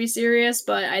supposed to be serious,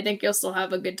 but I think you'll still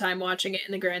have a good time watching it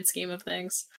in the grand scheme of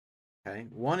things. Okay,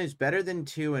 1 is better than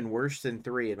 2 and worse than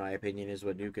 3 in my opinion, is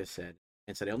what Nuka said.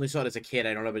 And said I only saw it as a kid.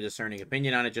 I don't have a discerning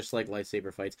opinion on it, just like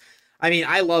lightsaber fights. I mean,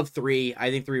 I love 3. I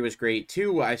think 3 was great.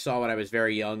 2 I saw when I was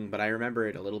very young, but I remember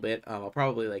it a little bit. I'll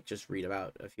probably like just read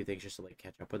about a few things just to like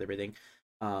catch up with everything.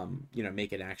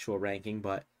 Make an actual ranking,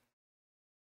 but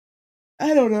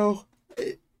I don't know.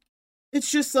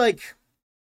 It's just like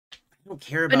I don't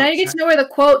care about. But now you get to know where the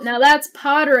quote. Now that's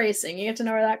pod racing. You get to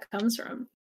know where that comes from.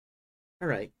 All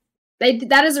right.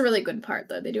 That is a really good part,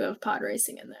 though. They do have pod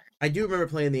racing in there. I do remember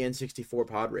playing the N64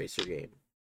 pod racer game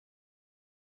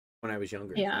when I was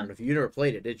younger. Yeah. I don't know if you never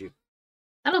played it, did you?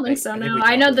 I don't think so. No,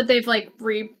 I know that they've like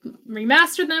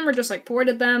remastered them or just like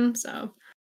ported them. So.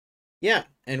 Yeah,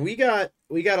 and we got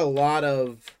a lot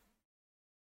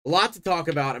to talk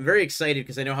about. I'm very excited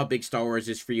because I know how big Star Wars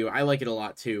is for you. I like it a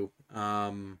lot too.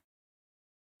 And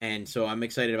so I'm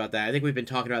excited about that. I think we've been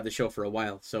talking about the show for a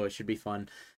while, so it should be fun.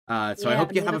 I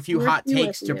hope you have a few hot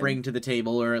takes to bring to the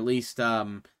table, or at least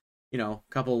a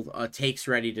couple takes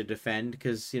ready to defend.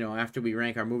 Because after we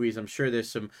rank our movies, I'm sure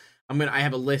there's some. I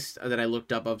have a list that I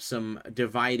looked up of some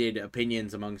divided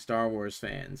opinions among Star Wars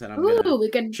fans, and I'm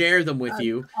gonna share them with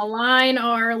you. Align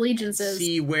our allegiances.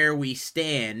 See where we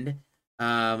stand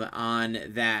on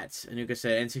that. Anuka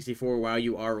said N64. Wow,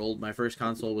 you are old. My first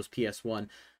console was PS1.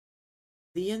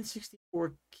 The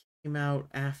N64 came out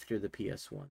after the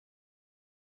PS1.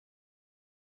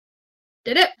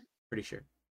 Did it? Pretty sure.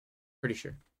 Pretty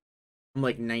sure. I'm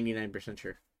like 99%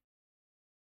 sure.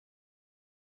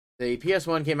 The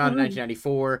PS1 came out in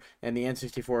 1994, and the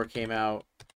N64 came out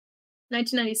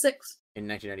 1996. in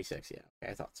 1996. Yeah,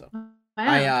 okay, I thought so. Wow.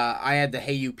 I had the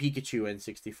Hey You Pikachu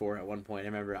N64 at one point. I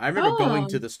remember going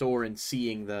to the store and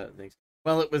seeing the things.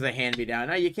 Well, it was a hand-me-down.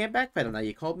 No, you can't backpedal now.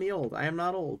 You called me old. I am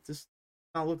not old. This does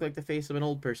not look like the face of an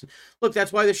old person. Look,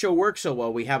 that's why the show works so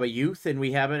well. We have a youth and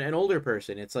we have an older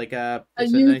person. It's like we have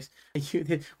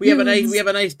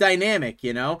a nice dynamic,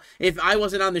 you know. If I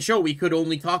wasn't on the show, we could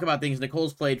only talk about things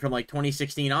Nicole's played from like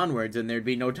 2016 onwards, and there'd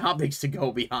be no topics to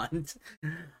go beyond.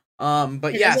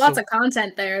 But yeah, there's lots of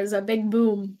content there. There's a big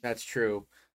boom. That's true.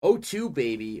 02,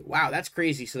 baby. Wow, that's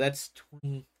crazy. So that's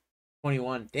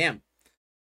 2021. Damn.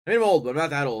 I mean, I'm old, but I'm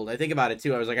not that old. I think about it,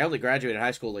 too. I was like, I only graduated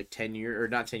high school like 10 years, or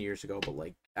not 10 years ago, but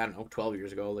like, I don't know, 12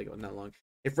 years ago. Like, it wasn't that long.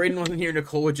 If Raiden wasn't here,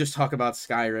 Nicole would just talk about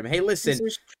Skyrim. Hey, listen,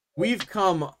 we've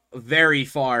come very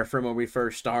far from when we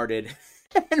first started.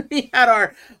 And we had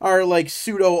our like,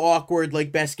 pseudo-awkward,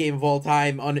 like, best game of all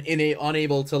time,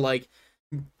 unable to, like,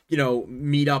 you know,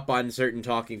 meet up on certain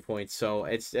talking points. So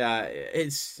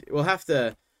we'll have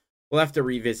to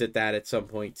revisit that at some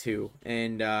point too.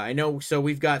 And I know, so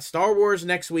we've got Star Wars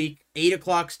next week,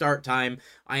 8:00 start time.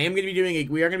 We are going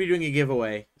to be doing a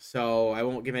giveaway. So I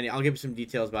won't give I'll give some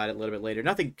details about it a little bit later.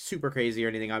 Nothing super crazy or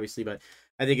anything, obviously, but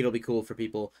I think it'll be cool for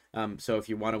people. So if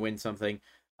you want to win something,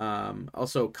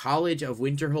 also College of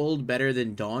Winterhold better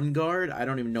than Dawn Guard. I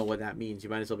don't even know what that means. You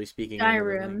might as well be speaking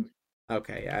Skyrim.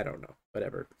 Okay, I don't know.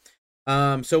 Whatever.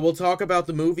 So we'll talk about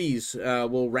the movies.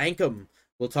 We'll rank them.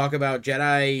 We'll talk about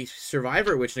Jedi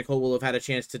Survivor, which Nicole will have had a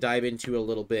chance to dive into a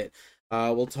little bit.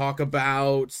 We'll talk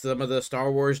about some of the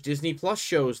Star Wars Disney Plus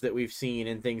shows that we've seen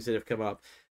and things that have come up.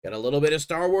 Got a little bit of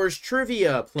Star Wars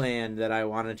trivia planned that I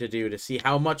wanted to do to see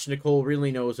how much Nicole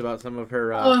really knows about some of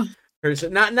her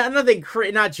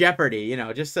not Jeopardy, you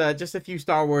know, just a few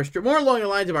Star Wars, more along the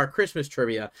lines of our Christmas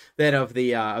trivia than of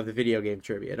the video game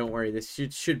trivia. Don't worry, this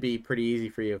should be pretty easy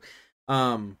for you,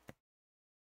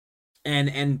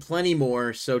 and plenty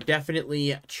more. So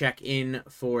definitely check in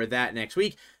for that next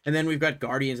week, and then we've got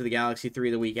Guardians of the Galaxy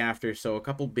 3 the week after. So a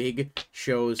couple big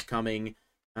shows coming,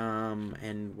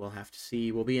 and we'll have to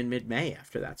see. We'll be in mid-May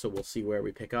after that, so we'll see where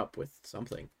we pick up with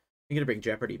something. I'm gonna bring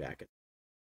Jeopardy back.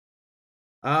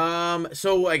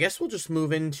 So I guess we'll just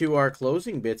move into our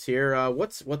closing bits here.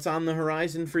 What's on the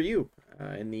horizon for you,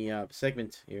 in the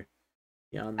segment here?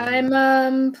 Yeah,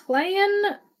 I'm playing.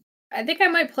 I think I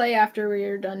might play after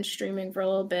we're done streaming for a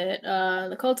little bit.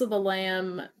 The Cult of the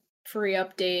Lamb free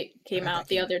update came out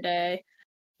the other day.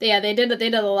 Yeah, they did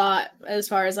a lot as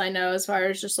far as I know, as far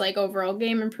as just like overall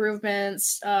game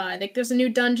improvements. I think there's a new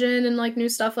dungeon and like new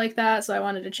stuff like that, so I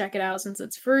wanted to check it out since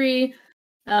it's free.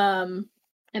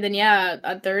 And then, yeah,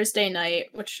 on Thursday night,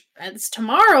 which it's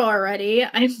tomorrow already,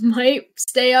 I might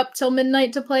stay up till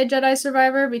midnight to play Jedi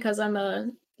Survivor because I'm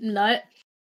a nut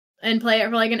and play it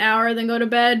for like an hour, then go to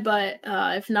bed. But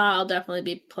if not, I'll definitely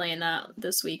be playing that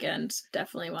this weekend.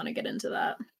 Definitely want to get into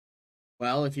that.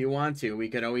 Well, if you want to, we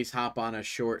could always hop on a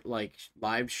short like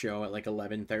live show at like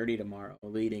 11:30 tomorrow,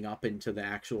 leading up into the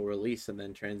actual release, and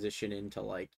then transition into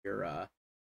like your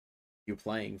you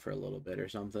playing for a little bit or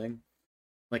something.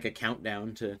 Like a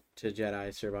countdown to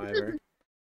Jedi Survivor.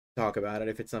 Talk about it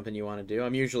if it's something you want to do.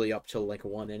 I'm usually up till like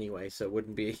 1 anyway, so it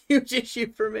wouldn't be a huge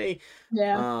issue for me.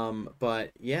 Yeah.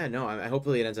 But yeah, no,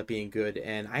 hopefully it ends up being good.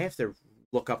 And I have to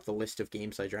look up the list of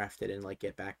games I drafted and like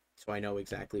get back so I know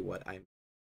exactly what I'm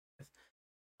with.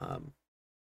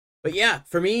 But yeah,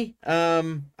 for me,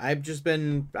 I've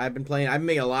been playing. I've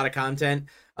made a lot of content.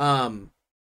 I don't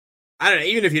know.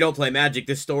 Even if you don't play Magic,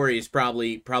 this story is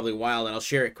probably wild, and I'll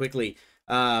share it quickly.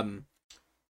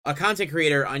 A content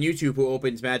creator on YouTube who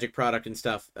opens Magic product and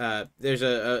stuff. There's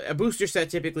a booster set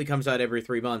typically comes out every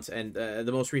 3 months, and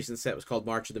the most recent set was called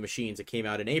March of the Machines. It came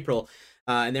out in April,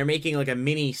 and they're making like a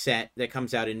mini set that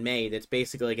comes out in May. That's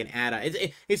basically like an add-on.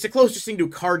 It's the closest thing to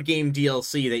card game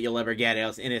DLC that you'll ever get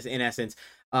in essence.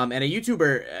 And a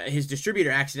YouTuber, his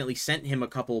distributor accidentally sent him a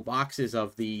couple boxes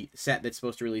of the set that's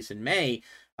supposed to release in May,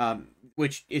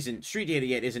 which isn't street data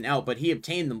yet, isn't out, but he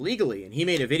obtained them legally, and he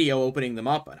made a video opening them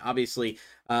up, and obviously,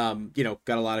 got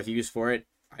a lot of views for it.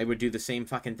 I would do the same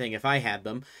fucking thing if I had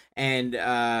them. And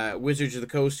Wizards of the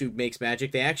Coast, who makes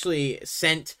Magic, they actually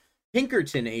sent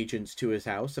Pinkerton agents to his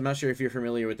house. I'm not sure if you're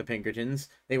familiar with the Pinkertons.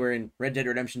 They were in Red Dead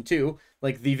Redemption 2,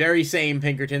 like the very same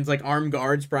Pinkertons, like armed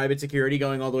guards, private security,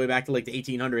 going all the way back to like the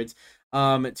 1800s.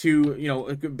 to, you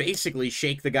know, basically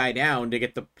shake the guy down to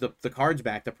get the cards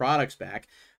back, the products back.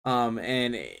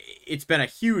 And it's been a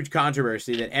huge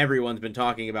controversy that everyone's been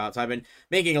talking about. So I've been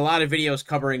making a lot of videos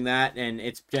covering that, and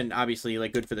it's been obviously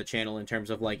like good for the channel in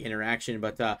terms of like interaction.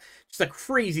 But just a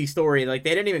crazy story. Like,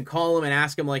 they didn't even call him and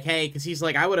ask him like, hey, because he's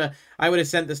like, I would have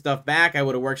sent the stuff back. I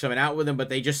would have worked something out with him, but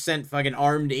they just sent fucking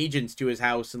armed agents to his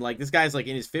house, and like this guy's like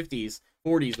in his 50s,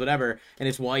 40s, whatever, and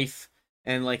his wife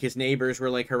and like his neighbors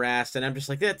were like harassed, and I'm just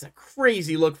like, that's a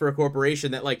crazy look for a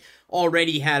corporation that like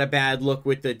already had a bad look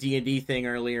with the D&D thing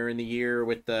earlier in the year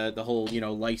with the whole, you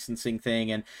know, licensing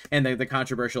thing, and the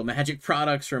controversial Magic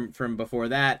products from before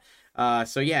that.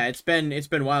 So yeah, it's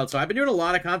been wild. So I've been doing a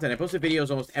lot of content. I posted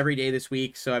videos almost every day this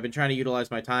week, so I've been trying to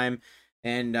utilize my time,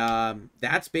 and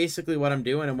that's basically what I'm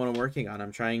doing and what I'm working on.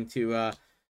 I'm trying to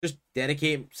just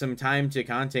dedicate some time to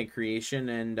content creation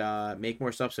and make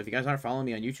more stuff. So if you guys aren't following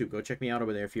me on YouTube, go check me out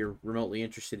over there if you're remotely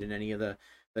interested in any of the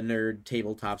nerd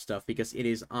tabletop stuff, because it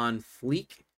is on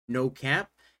fleek, no cap,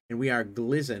 and we are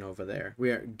glizzing over there. We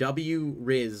are W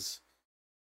Riz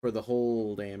for the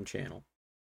whole damn channel.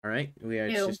 All right, we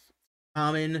are just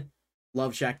common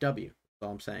Love Shack W. That's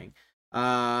all I'm saying.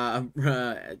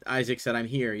 Isaac said I'm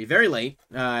here. You're very late.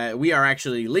 We are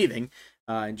actually leaving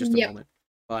in just a moment,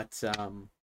 but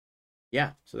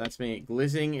yeah, so that's me.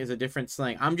 Glizzing is a different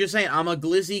slang. I'm just saying, I'm a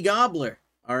glizzy gobbler.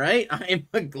 All right, I'm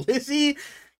a glizzy.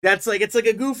 That's like, it's like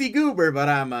a goofy goober, but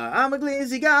I'm a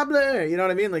glizzy gobbler. You know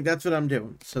what I mean? Like, that's what I'm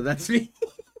doing. So that's me.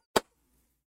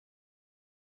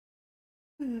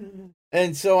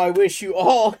 And so I wish you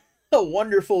all a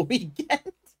wonderful weekend.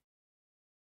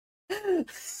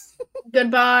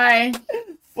 Goodbye.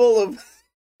 Full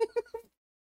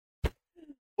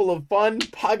of fun,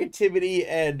 positivity,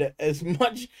 and as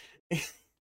much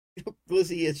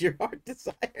glizzy as your heart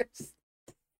desires.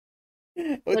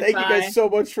 Well, thank you guys so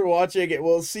much for watching, and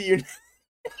we'll see you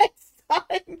next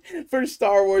time for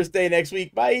Star Wars Day next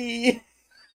week. Bye!